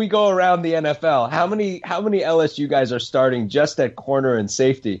secondary. If we go around the NFL, how many LSU guys are starting just at corner and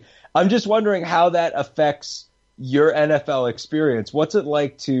safety? I'm just wondering how that affects your NFL experience. What's it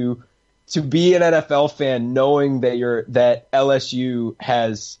like to be an NFL fan knowing that LSU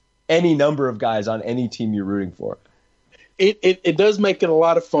has any number of guys on any team you're rooting for? It does make it a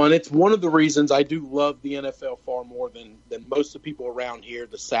lot of fun. It's one of the reasons I do love the NFL far more than most of the people around here.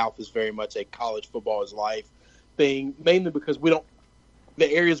 The South is very much a college football is life thing, mainly because the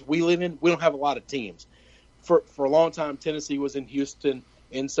areas we live in, we don't have a lot of teams. For a long time, Tennessee was in Houston,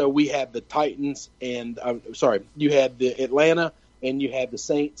 and so we had the Titans and you had the Atlanta and you had the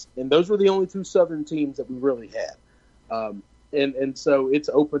Saints, and those were the only two Southern teams that we really had. And so it's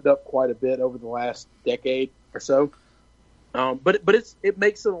opened up quite a bit over the last decade or so. But it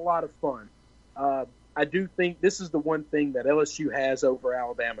makes it a lot of fun. I do think this is the one thing that LSU has over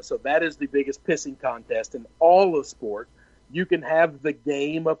Alabama. So that is the biggest pissing contest in all of sport. You can have the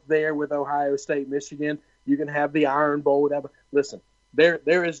game up there with Ohio State, Michigan. You can have the Iron Bowl. Listen,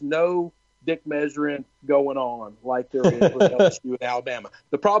 there is no dick measuring going on like there is with LSU and Alabama.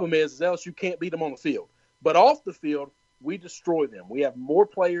 The problem is LSU can't beat them on the field. But off the field, we destroy them. We have more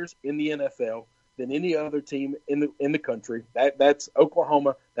players in the NFL than any other team in the country. That's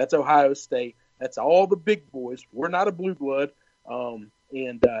Oklahoma. That's Ohio State. That's all the big boys. We're not a blue blood, and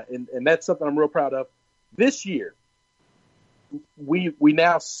that's something I'm real proud of. This year, we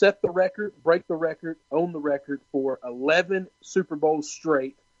now set the record, break the record, own the record for 11 Super Bowls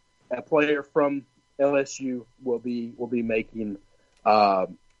straight. A player from LSU will be making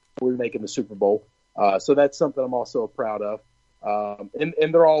the Super Bowl. So that's something I'm also proud of.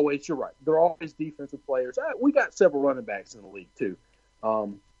 And they're always, you're right, they're always defensive players. We got several running backs in the league too.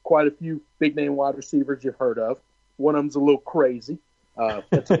 Quite a few big name wide receivers you've heard of. One of them's a little crazy.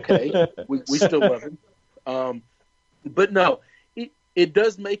 That's okay. we still love him. But no, it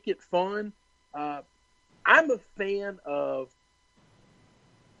does make it fun. I'm a fan of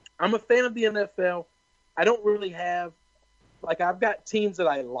the NFL. I don't really have, I've got teams that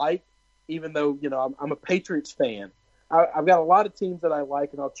I like, even though, I'm a Patriots fan. I've got a lot of teams that I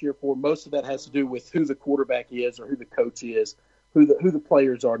like and I'll cheer for. Most of that has to do with who the quarterback is or who the coach is, who the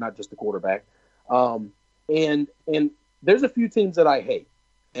players are, not just the quarterback. And there's a few teams that I hate.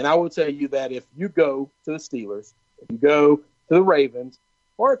 And I will tell you that if you go to the Steelers, if you go to the Ravens,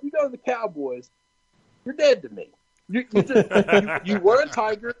 or if you go to the Cowboys, you're dead to me. You were a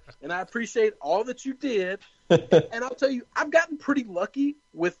Tiger, and I appreciate all that you did. And I'll tell you, I've gotten pretty lucky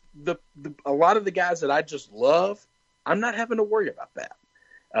with a lot of the guys that I just love. I'm not having to worry about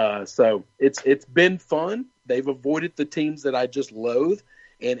that. So it's been fun. They've avoided the teams that I just loathe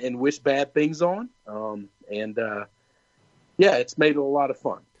and wish bad things on. It's made it a lot of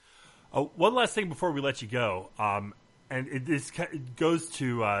fun. One last thing before we let you go. And it goes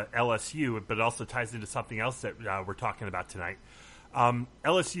to LSU, but it also ties into something else that we're talking about tonight.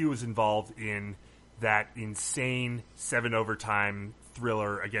 LSU was involved in that insane 7 overtime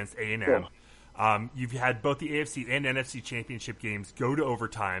thriller against A&M. Sure. You've had both the AFC and NFC championship games go to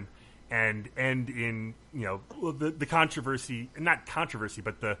overtime and end in, the controversy, not controversy,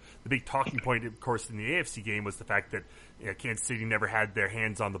 but the big talking point, of course, in the AFC game was the fact that Kansas City never had their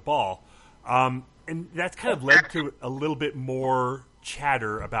hands on the ball. And that's kind of led to a little bit more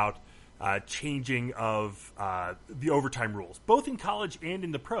chatter about changing of the overtime rules, both in college and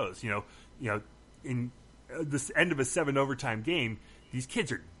in the pros. In this end of a 7 overtime game, these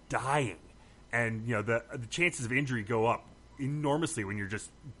kids are dying. And, the chances of injury go up enormously when you're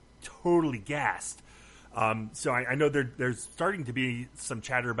just totally gassed. So I know there's starting to be some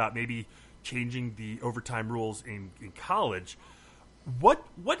chatter about maybe changing the overtime rules in college. What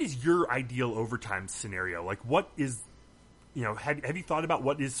is your ideal overtime scenario? Like, what is, have you thought about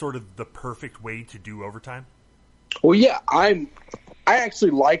what is sort of the perfect way to do overtime? Well, yeah, I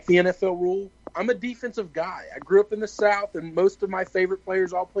actually like the NFL rule. I'm a defensive guy. I grew up in the South, and most of my favorite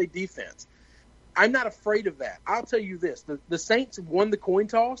players all play defense. I'm not afraid of that. I'll tell you this. The Saints won the coin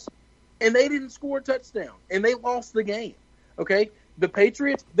toss, and they didn't score a touchdown, and they lost the game. Okay? The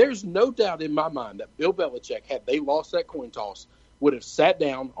Patriots, there's no doubt in my mind that Bill Belichick, had they lost that coin toss, would have sat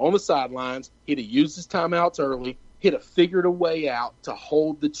down on the sidelines. He'd have used his timeouts early. He'd have figured a way out to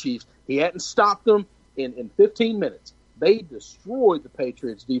hold the Chiefs. He hadn't stopped them in 15 minutes. They destroyed the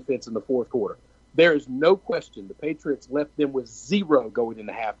Patriots' defense in the fourth quarter. There is no question the Patriots left them with 0 going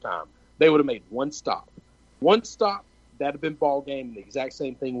into halftime. They would have made one stop. One stop, that would have been ball game, and the exact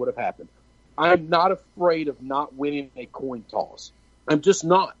same thing would have happened. I'm not afraid of not winning a coin toss. I'm just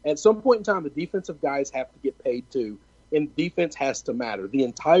not. At some point in time, the defensive guys have to get paid too, and defense has to matter. The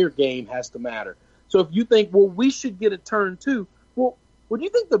entire game has to matter. So if you think, well, we should get a turn too, well, do you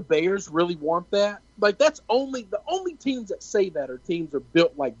think the Bears really want that? Like, that's the only teams that say that are teams are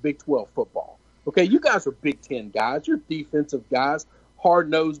built like Big 12 football. Okay, you guys are Big 10 guys. You're defensive guys,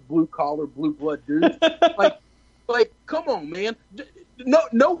 hard-nosed, blue-collar, blue-blood dudes. like, come on, man.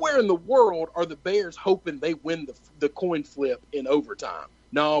 Nowhere in the world are the Bears hoping they win the coin flip in overtime.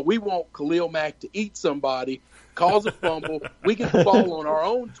 No, we want Khalil Mack to eat somebody, cause a fumble. We get the ball on our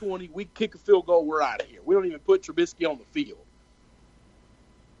own 20. We kick a field goal. We're out of here. We don't even put Trubisky on the field.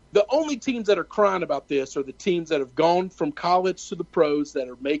 The only teams that are crying about this are the teams that have gone from college to the pros that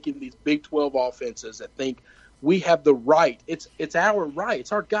are making these Big 12 offenses that think we have the right. It's our right.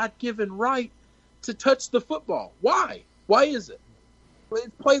 It's our God-given right to touch the football. Why? Why is it?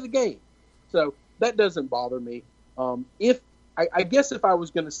 Play the game. So that doesn't bother me. I guess if I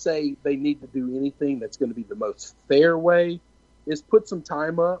was going to say they need to do anything that's going to be the most fair way is put some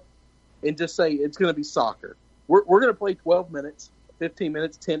time up and just say it's going to be soccer. We're going to play 12 minutes. 15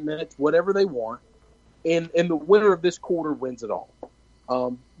 minutes, 10 minutes, whatever they want, and the winner of this quarter wins it all.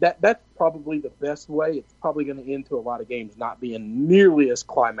 That's probably the best way. It's probably going to end to a lot of games not being nearly as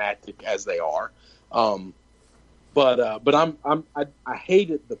climactic as they are. But I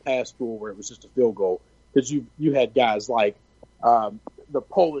hated the past rule where it was just a field goal because you had guys like the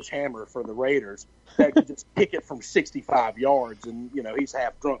Polish Hammer for the Raiders that could just kick it from 65 yards, and he's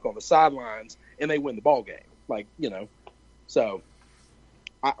half drunk on the sidelines, and they win the ball game. So.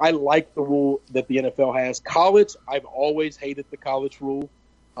 I like the rule that the NFL has. College, I've always hated the college rule.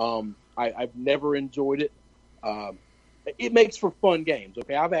 I've never enjoyed it. It makes for fun games.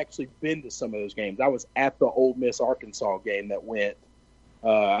 Okay, I've actually been to some of those games. I was at the Ole Miss Arkansas game that went,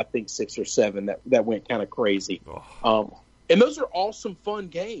 I think 6 or 7. That went kind of crazy. And those are awesome, fun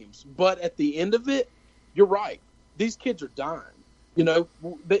games. But at the end of it, you're right. These kids are dying.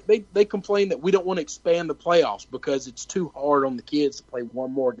 They complain that we don't want to expand the playoffs because it's too hard on the kids to play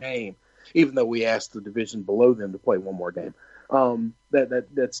one more game, even though we asked the division below them to play one more game.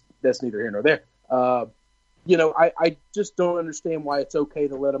 That's neither here nor there. I just don't understand why it's okay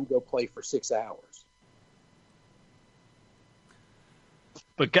to let them go play for 6 hours.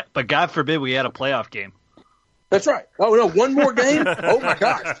 But God forbid we had a playoff game. That's right. Oh no, one more game? Oh my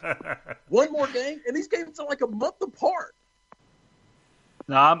gosh, one more game, and these games are like a month apart.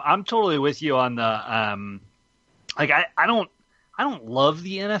 No, I'm totally with you on the I don't love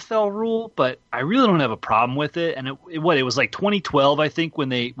the NFL rule, but I really don't have a problem with it. And it was like 2012, I think, when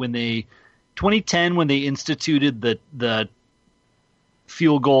they 2010 when they instituted the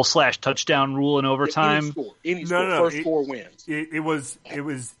field goal / touchdown rule in overtime. Any score. First score wins. It was.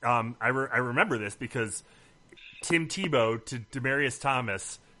 I remember this because Tim Tebow to Demaryius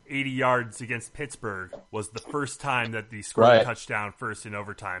Thomas. 80 yards against Pittsburgh was the first time that they scored a touchdown first in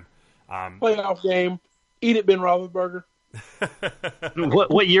overtime. Playoff game. Eat it, Ben Roethlisberger.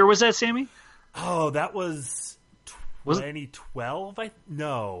 What year was that, Sammy? Oh, that was 2012.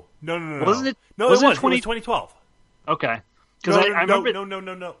 No. Wasn't it? No, it was 2012. Okay. Because I remember.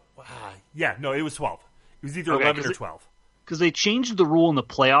 No. Yeah, no, it was 12. It was either 11 or 12. Because they changed the rule in the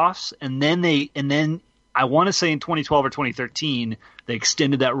playoffs, and then I want to say in 2012 or 2013 they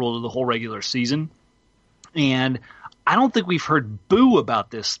extended that rule to the whole regular season. And I don't think we've heard boo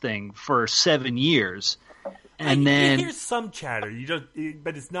about this thing for 7 years. And then here's some chatter.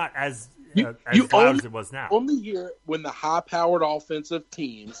 But it's not as loud as it was now. Only hear when the high-powered offensive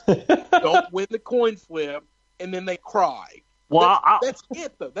teams don't win the coin flip, and then they cry. Well, that's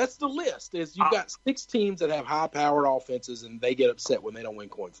it, though. That's the list. Is you've got 6 teams that have high-powered offenses, and they get upset when they don't win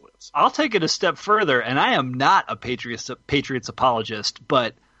coin flips. I'll take it a step further, and I am not a Patriots apologist,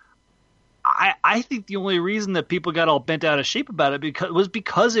 but I think the only reason that people got all bent out of shape about it was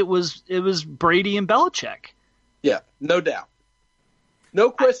because it was Brady and Belichick. Yeah, no doubt. No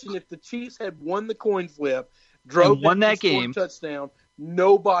question. If the Chiefs had won the coin flip, won that game, touchdown,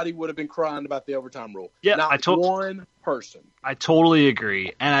 nobody would have been crying about the overtime rule. Yeah, not one person. I totally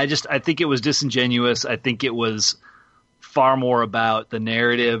agree, and I think it was disingenuous. I think it was far more about the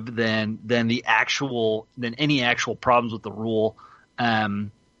narrative than any actual problems with the rule.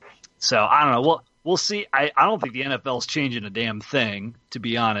 So I don't know. We'll see. I don't think the NFL's changing a damn thing, to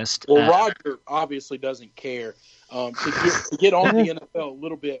be honest. Well, Roger obviously doesn't care. To get on the NFL a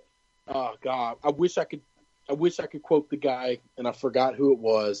little bit. Oh God, I wish I could quote the guy, and I forgot who it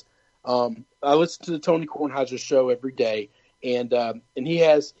was. I listen to the Tony Kornheiser show every day, and he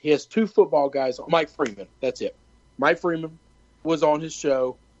has 2 football guys. Mike Freeman, that's it. Mike Freeman was on his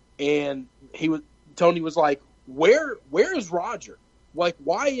show, and Tony was like, where is Roger? Like,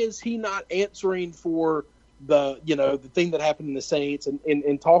 why is he not answering for the thing that happened in the Saints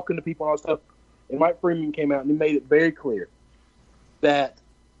and talking to people and all that stuff? And Mike Freeman came out and he made it very clear that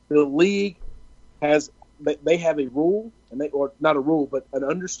the league they have a rule, or not a rule, but an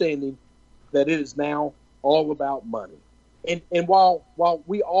understanding that it is now all about money. And while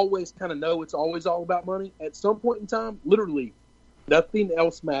we always kind of know it's always all about money, at some point in time, literally nothing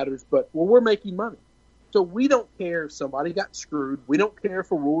else matters but, well, we're making money. So we don't care if somebody got screwed. We don't care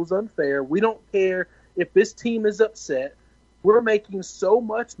if a rule is unfair. We don't care if this team is upset. We're making so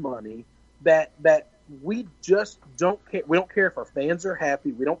much money that we just don't care. We don't care if our fans are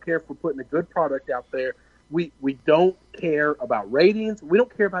happy. We don't care if we're putting a good product out there. We don't care about ratings. We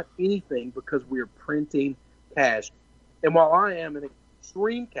don't care about anything because we're printing cash. And while I am an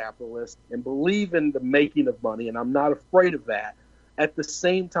extreme capitalist and believe in the making of money, and I'm not afraid of that, at the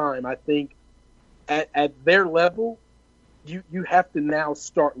same time, I think at their level, you have to now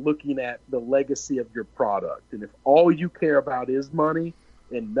start looking at the legacy of your product. And if all you care about is money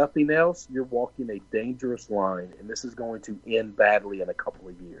and nothing else, you're walking a dangerous line, and this is going to end badly in a couple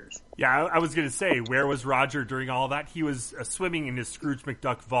of years. Yeah, I was going to say, where was Roger during all of that? He was swimming in his Scrooge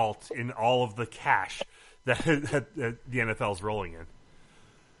McDuck vault in all of the cash that the NFL's rolling in.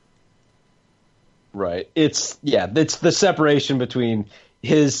 Right. It's the separation between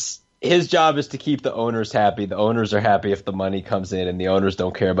his job is to keep the owners happy. The owners are happy if the money comes in, and the owners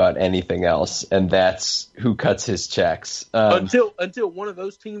don't care about anything else. And that's who cuts his checks. Until one of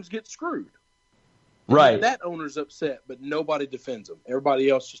those teams gets screwed. Right. That owner's upset, but nobody defends them. Everybody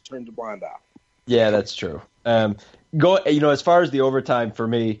else just turns a blind eye. Yeah, that's true. As far as the overtime for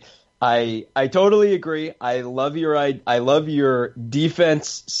me, I totally agree. I love your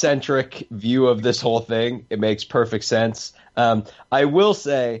defense centric view of this whole thing. It makes perfect sense. I will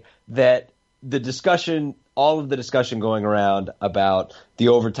say that all of the discussion going around about the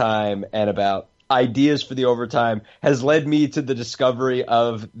overtime and about ideas for the overtime has led me to the discovery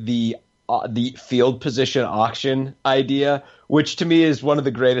of the field position auction idea, which to me is one of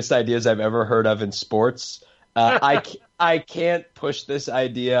the greatest ideas I've ever heard of in sports. I can't push this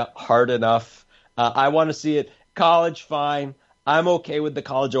idea hard enough. I want to see it. College, fine. I'm okay with the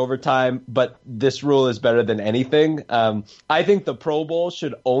college overtime, but this rule is better than anything. I think the Pro Bowl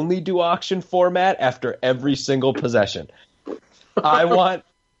should only do auction format after every single possession. I want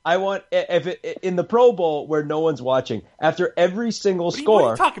if in the Pro Bowl where no one's watching, after every single score. What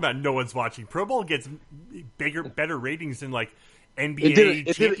are you talking about? No one's watching. Pro Bowl gets better ratings than like NBA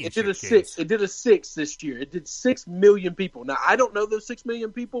it did a 6. It did a 6 this year. It did 6 million people. Now I don't know those 6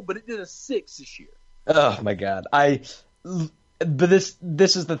 million people, but it did a 6 this year. Oh my God! But this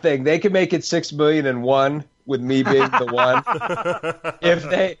is the thing. They can make it 6,000,001 with me being the one.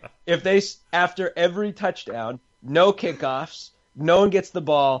 if they after every touchdown, no kickoffs, no one gets the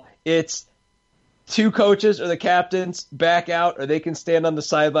ball. It's 2 coaches or the captains back out, or they can stand on the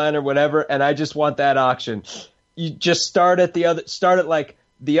sideline or whatever. And I just want that auction. You just start at like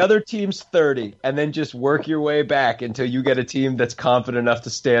the other team's 30, and then just work your way back until you get a team that's confident enough to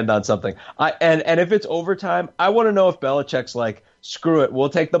stand on something. And if it's overtime, I want to know if Belichick's like, screw it, we'll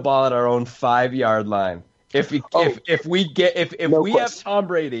take the ball at our own 5-yard line. If we have Tom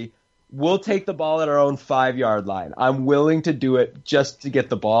Brady, we'll take the ball at our own 5-yard line. I'm willing to do it just to get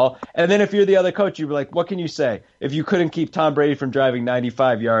the ball. And then if you're the other coach, you'd be like, what can you say? If you couldn't keep Tom Brady from driving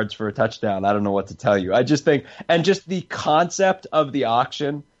 95 yards for a touchdown, I don't know what to tell you. I just think, and just the concept of the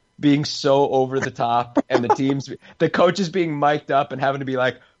auction being so over the top and the coaches being mic'd up and having to be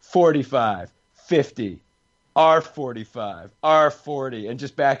like 45, 50, R45, R40, and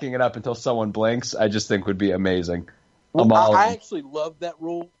just backing it up until someone blinks, I just think would be amazing. Well, I actually love that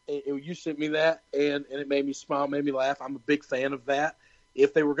rule. You sent me that, and it made me smile, made me laugh. I'm a big fan of that.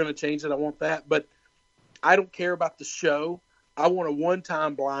 If they were going to change it, I want that. But I don't care about the show. I want a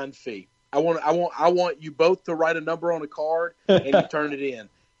one-time blind fee. I want you both to write a number on a card and you turn it in,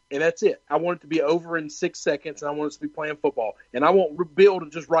 and that's it. I want it to be over in 6 seconds, and I want us to be playing football. And I want Bill to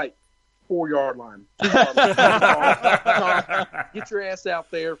just write 4-yard line, 2-yard line. Get your ass out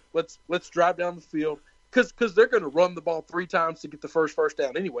there. Let's drive down the field. Because they're going to run the ball 3 times to get the first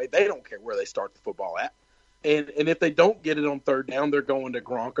down anyway. They don't care where they start the football at. And if they don't get it on 3rd down, they're going to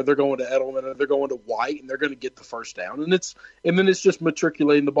Gronk or they're going to Edelman or they're going to White, and they're going to get the first down. And then it's just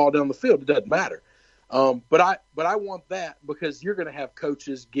matriculating the ball down the field. It doesn't matter. But I want that because you're going to have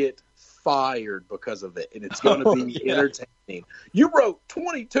coaches get fired because of it, and it's going to be entertaining. You wrote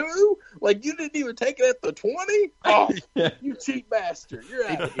 22? Like you didn't even take it at the 20? Oh, you cheap bastard! You're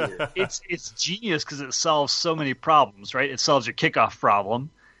out of here. It's genius because it solves so many problems, right? It solves your kickoff problem.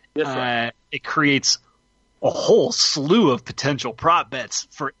 That's right. It creates a whole slew of potential prop bets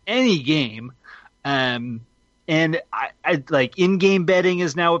for any game. And I like in-game betting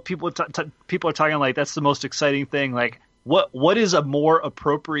is now what people are talking like. That's the most exciting thing. Like what is a more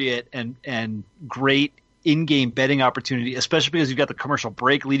appropriate and great in-game betting opportunity, especially because you've got the commercial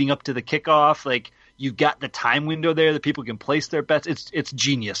break leading up to the kickoff. Like you've got the time window there that people can place their bets. It's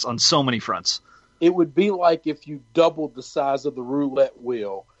genius on so many fronts. It would be like if you doubled the size of the roulette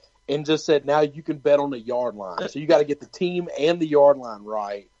wheel and just said, now you can bet on the yard line. So you got to get the team and the yard line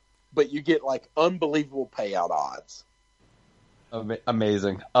right, but you get like unbelievable payout odds.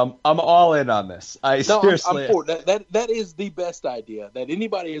 Amazing. I'm all in on this. Seriously. I'm for it. That is the best idea that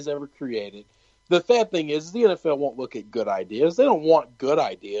anybody has ever created. The sad thing is the NFL won't look at good ideas. They don't want good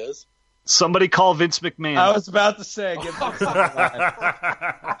ideas. Somebody call Vince McMahon. I was about to say. Get Vince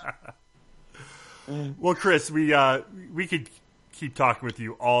Well, Chris, we could keep talking with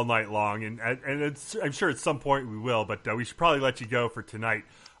you all night long, and I'm sure at some point we will, but we should probably let you go for tonight.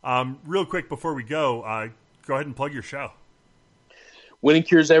 Real quick before we go ahead and plug your show. Winning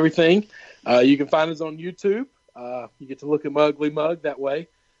Cures Everything. You can find us on YouTube. You get to look at my ugly mug that way,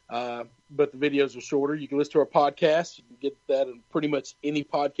 but the videos are shorter. You can listen to our podcast. You can get that on pretty much any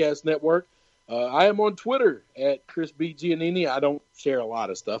podcast network. I am on Twitter at Chris B. Giannini. I don't share a lot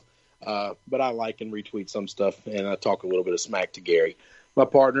of stuff. But I like and retweet some stuff, and I talk a little bit of smack to Gary. My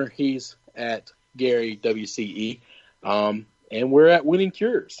partner, he's at Gary WCE, and we're at Winning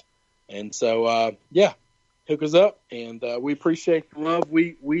Cures. And so, hook us up, and we appreciate the love.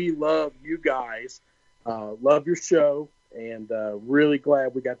 We love you guys, love your show, and really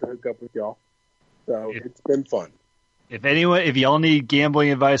glad we got to hook up with y'all. So it's been fun. If y'all need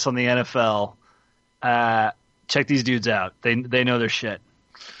gambling advice on the NFL, check these dudes out. They know their shit.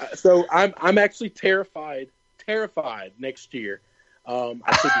 So I'm actually terrified next year.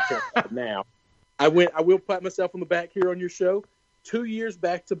 I should be terrified now. I will pat myself on the back here on your show. 2 years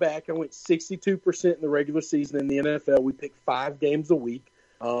back to back, I went 62% in the regular season in the NFL. We pick 5 games a week,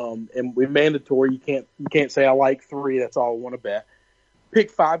 and we're mandatory. You can't say I like 3. That's all I want to bet.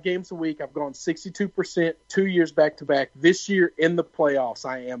 Pick 5 games a week. I've gone 62% 2 years back to back. This year in the playoffs,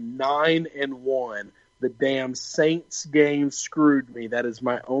 I am 9-1. The damn Saints game screwed me. That is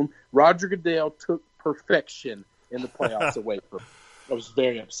my own. Roger Goodell took perfection in the playoffs away from me. I was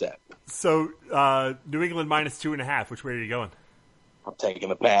very upset. So, New England minus 2.5. Which way are you going? I'm taking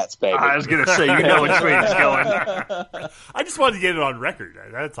the Pats, baby. I was going to say, you know which way it's going. I just wanted to get it on record.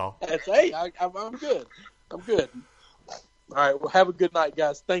 That's all. I'm good. I'm good. All right. Well, have a good night,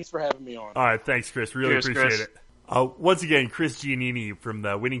 guys. Thanks for having me on. All right. Thanks, Chris. Really Cheers, appreciate Chris. it. Once again, Chris Giannini from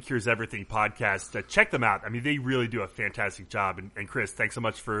the Winning Cures Everything podcast. Check them out. I mean, they really do a fantastic job. And Chris, thanks so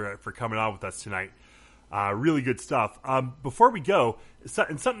much for coming on with us tonight. Really good stuff. Before we go,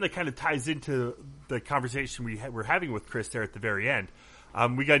 and something that kind of ties into the conversation we're having with Chris there at the very end,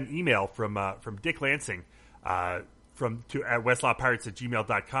 we got an email from Dick Lansing at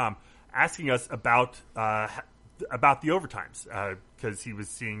westlawpirates@gmail.com asking us about the overtimes because he was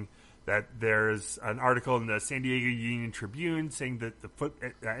seeing that there's an article in the San Diego Union Tribune saying that the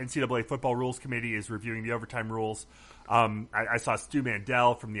NCAA Football Rules Committee is reviewing the overtime rules. I saw Stu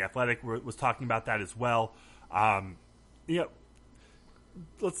Mandel from The Athletic was talking about that as well.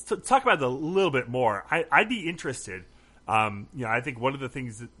 Let's talk about it a little bit more. I'd be interested. I think one of the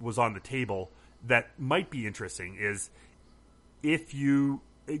things that was on the table that might be interesting is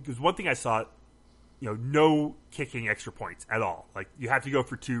because one thing I saw, no kicking extra points at all. Like you have to go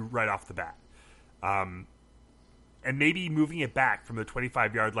for 2 right off the bat. And maybe moving it back from the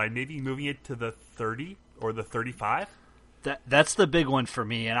 25-yard line, maybe moving it to the 30 or the 35. That's the big one for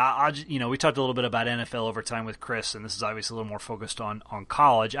me. And we talked a little bit about NFL overtime with Chris, and this is obviously a little more focused on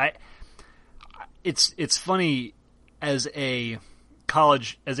college. It's funny as a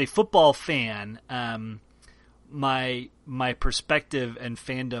football fan, my perspective and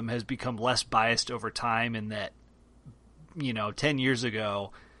fandom has become less biased over time in that, 10 years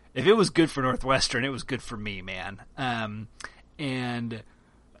ago, if it was good for Northwestern, it was good for me, man. And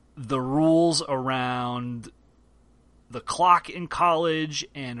the rules around the clock in college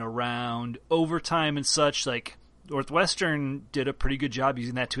and around overtime and such, like Northwestern did a pretty good job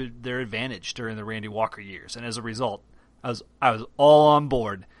using that to their advantage during the Randy Walker years. And as a result, I was all on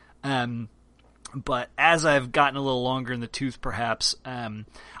board. But as I've gotten a little longer in the tooth, perhaps, I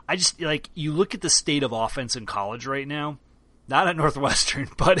just you look at the state of offense in college right now, not at Northwestern,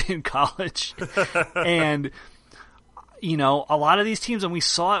 but in college. And, a lot of these teams, and we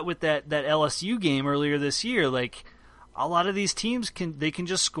saw it with that LSU game earlier this year, a lot of these teams can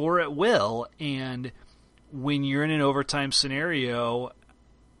just score at will. And when you're in an overtime scenario,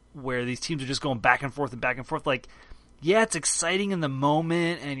 where these teams are just going back and forth and back and forth. Like, yeah, it's exciting in the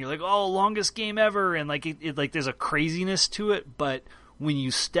moment, and you're like, oh, longest game ever, and like it like there's a craziness to it. But when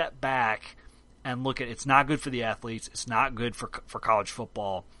you step back and look at it, it's not good for the athletes. It's not good for college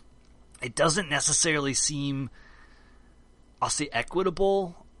football. It doesn't necessarily seem, I'll say,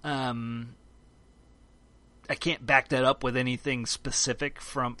 equitable. I can't back that up with anything specific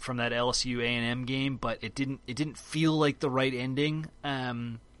from that LSU A&M game, but it didn't feel like the right ending.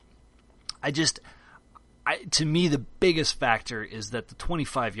 To me, the biggest factor is that the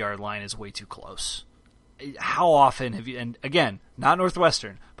 25-yard line is way too close. How often have you, and again, not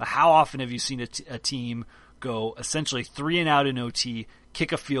Northwestern, but how often have you seen a team go essentially 3 and out in OT,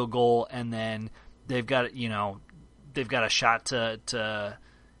 kick a field goal, and then they've got a shot to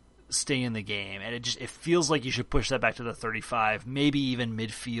stay in the game, and it feels like you should push that back to the 35, maybe even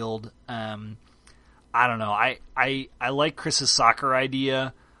midfield. I don't know. I like Chris's soccer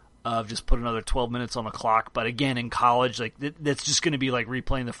idea of just put another 12 minutes on the clock, but again, in college, like that's just going to be like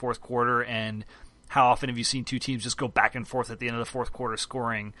replaying the fourth quarter. And how often have you seen two teams just go back and forth at the end of the fourth quarter,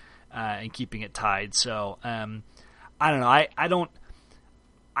 scoring and keeping it tied? So I don't know.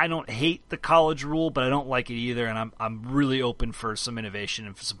 I don't hate the college rule, but I don't like it either, and I'm really open for some innovation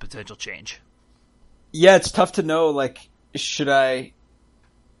and for some potential change. Yeah, it's tough to know. Like, should I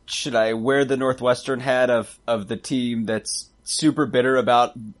wear the Northwestern hat of the team that's super bitter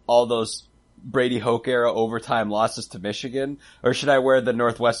about all those Brady Hoke era overtime losses to Michigan, or should I wear the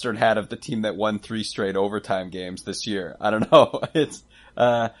Northwestern hat of the team that won 3 straight overtime games this year? I don't know. It's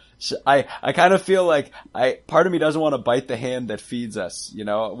I kind of feel like part of me doesn't want to bite the hand that feeds us. You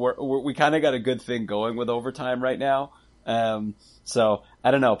know, we kind of got a good thing going with overtime right now. So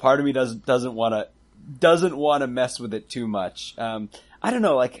I don't know. Part of me doesn't want to mess with it too much. I don't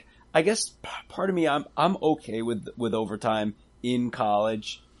know. Like, I guess part of me, I'm okay with overtime in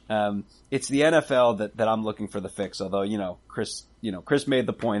college. It's the NFL that I'm looking for the fix. Although, Chris made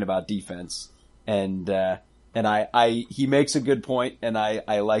the point about defense, and he makes a good point, and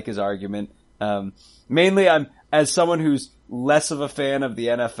I like his argument. Mainly as someone who's less of a fan of the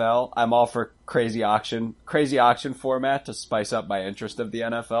NFL, I'm all for crazy auction format to spice up my interest of the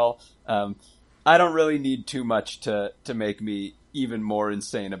NFL. I don't really need too much to make me even more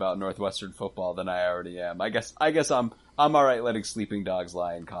insane about Northwestern football than I already am. I guess I'm all right letting sleeping dogs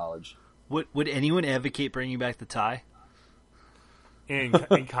lie in college. Would anyone advocate bringing back the tie? In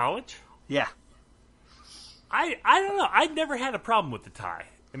college? Yeah. I don't know. I never had a problem with the tie.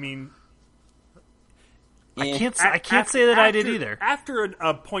 I mean, I can't say that I did either. After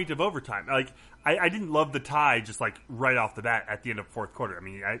a point of overtime, like I didn't love the tie just like right off the bat at the end of fourth quarter. I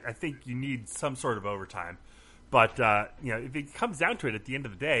mean, I think you need some sort of overtime, but if it comes down to it, at the end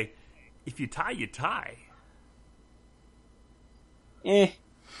of the day, if you tie, you tie. I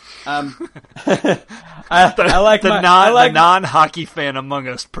like the non-hockey fan among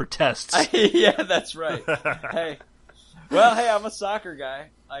us protests. Yeah, that's right. Hey, I'm a soccer guy.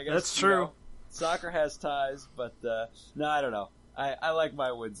 I guess that's true. Soccer has ties, but no, I don't know. I like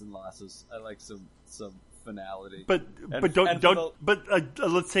my wins and losses. I like some finality. But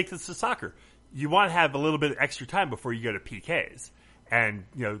let's take this to soccer. You want to have a little bit of extra time before you go to PKs. And,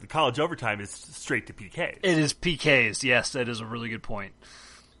 the college overtime is straight to PKs. It is PKs, yes. That is a really good point.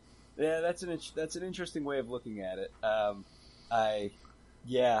 Yeah, that's an interesting way of looking at it.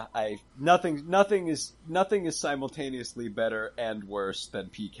 Nothing is simultaneously better and worse than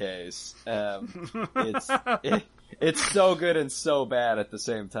PKs. It's so good and so bad at the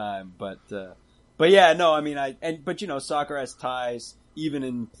same time. But yeah, no, I mean, soccer has ties even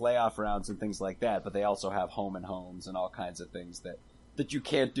in playoff rounds and things like that. But they also have home and homes and all kinds of things that you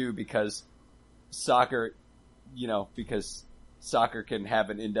can't do because soccer can have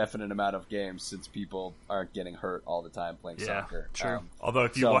an indefinite amount of games since people aren't getting hurt all the time playing soccer. True. Although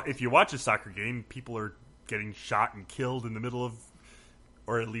if you watch a soccer game, people are getting shot and killed in the middle of,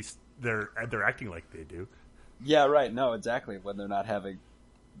 or at least they're acting like they do. Yeah, right. No, exactly. When they're not having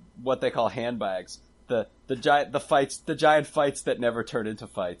what they call handbags, the giant fights that never turn into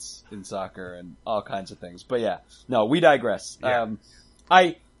fights in soccer and all kinds of things. But yeah, no, we digress. Yeah.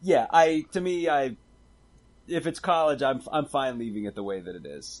 If it's college, I'm fine leaving it the way that it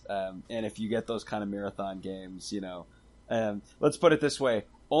is. And if you get those kind of marathon games, let's put it this way: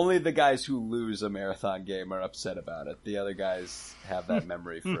 only the guys who lose a marathon game are upset about it. The other guys have that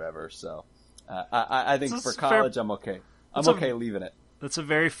memory forever. So, I think for college, I'm okay. I'm okay leaving it. That's a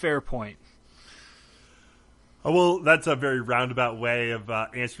very fair point. Oh, well, that's a very roundabout way of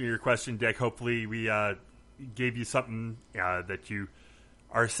answering your question, Dick. Hopefully, we gave you something that you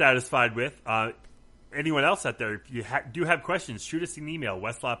are satisfied with. anyone else out there, if you do have questions, shoot us an email,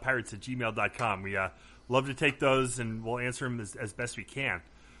 westlawpirates@gmail.com. We love to take those, and we'll answer them as best we can.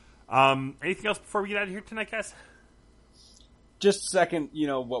 Anything else before we get out of here tonight, guys? Just second,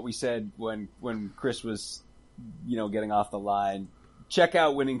 what we said when Chris was, getting off the line. Check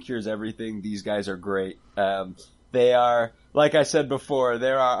out Winning Cures Everything. These guys are great. They are, like I said before,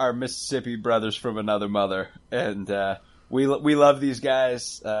 they are our Mississippi brothers from another mother, and we love these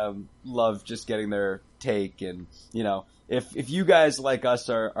guys. Love just getting their take, and if you guys like us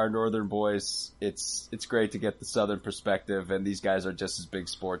are Northern boys, it's great to get the Southern perspective, and these guys are just as big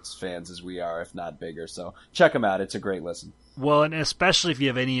sports fans as we are, if not bigger. So check them out; it's a great listen. Well, and especially if you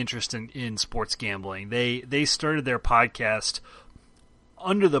have any interest in sports gambling, they started their podcast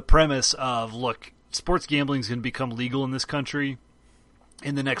under the premise of, look, sports gambling is going to become legal in this country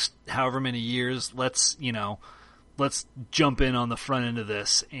in the next however many years. Let's jump in on the front end of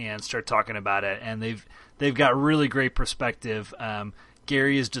this and start talking about it. And they've got really great perspective.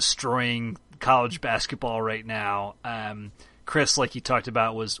 Gary is destroying college basketball right now. Chris, like you talked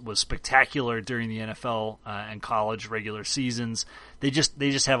about, was spectacular during the NFL and college regular seasons. They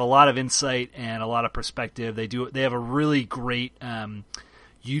just have a lot of insight and a lot of perspective. They have a really great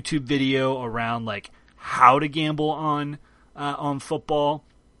YouTube video around like how to gamble on football,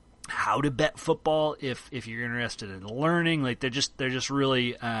 how to bet football if you're interested in learning. Like they're just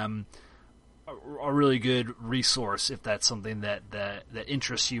really a really good resource if that's something that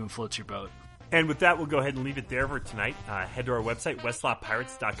interests you and floats your boat. And with that, we'll go ahead and leave it there for tonight. Head to our website,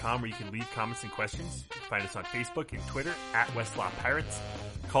 westlawpirates.com, where you can leave comments and questions. You can find us on Facebook and Twitter at westlawpirates.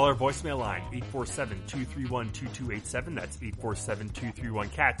 Call our voicemail line, 847-231-2287. That's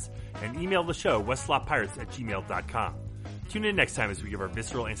 847-231-CATS. And email the show, westlawpirates@gmail.com. Tune in next time as we give our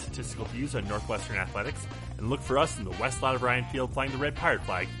visceral and statistical views on Northwestern athletics. And look for us in the west lot of Ryan Field flying the red pirate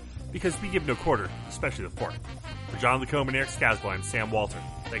flag, because we give no quarter, especially the fourth. For John Lacombe and Eric Scasbo, I'm Sam Walter.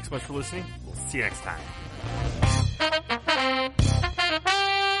 Thanks so much for listening. We'll see you next time.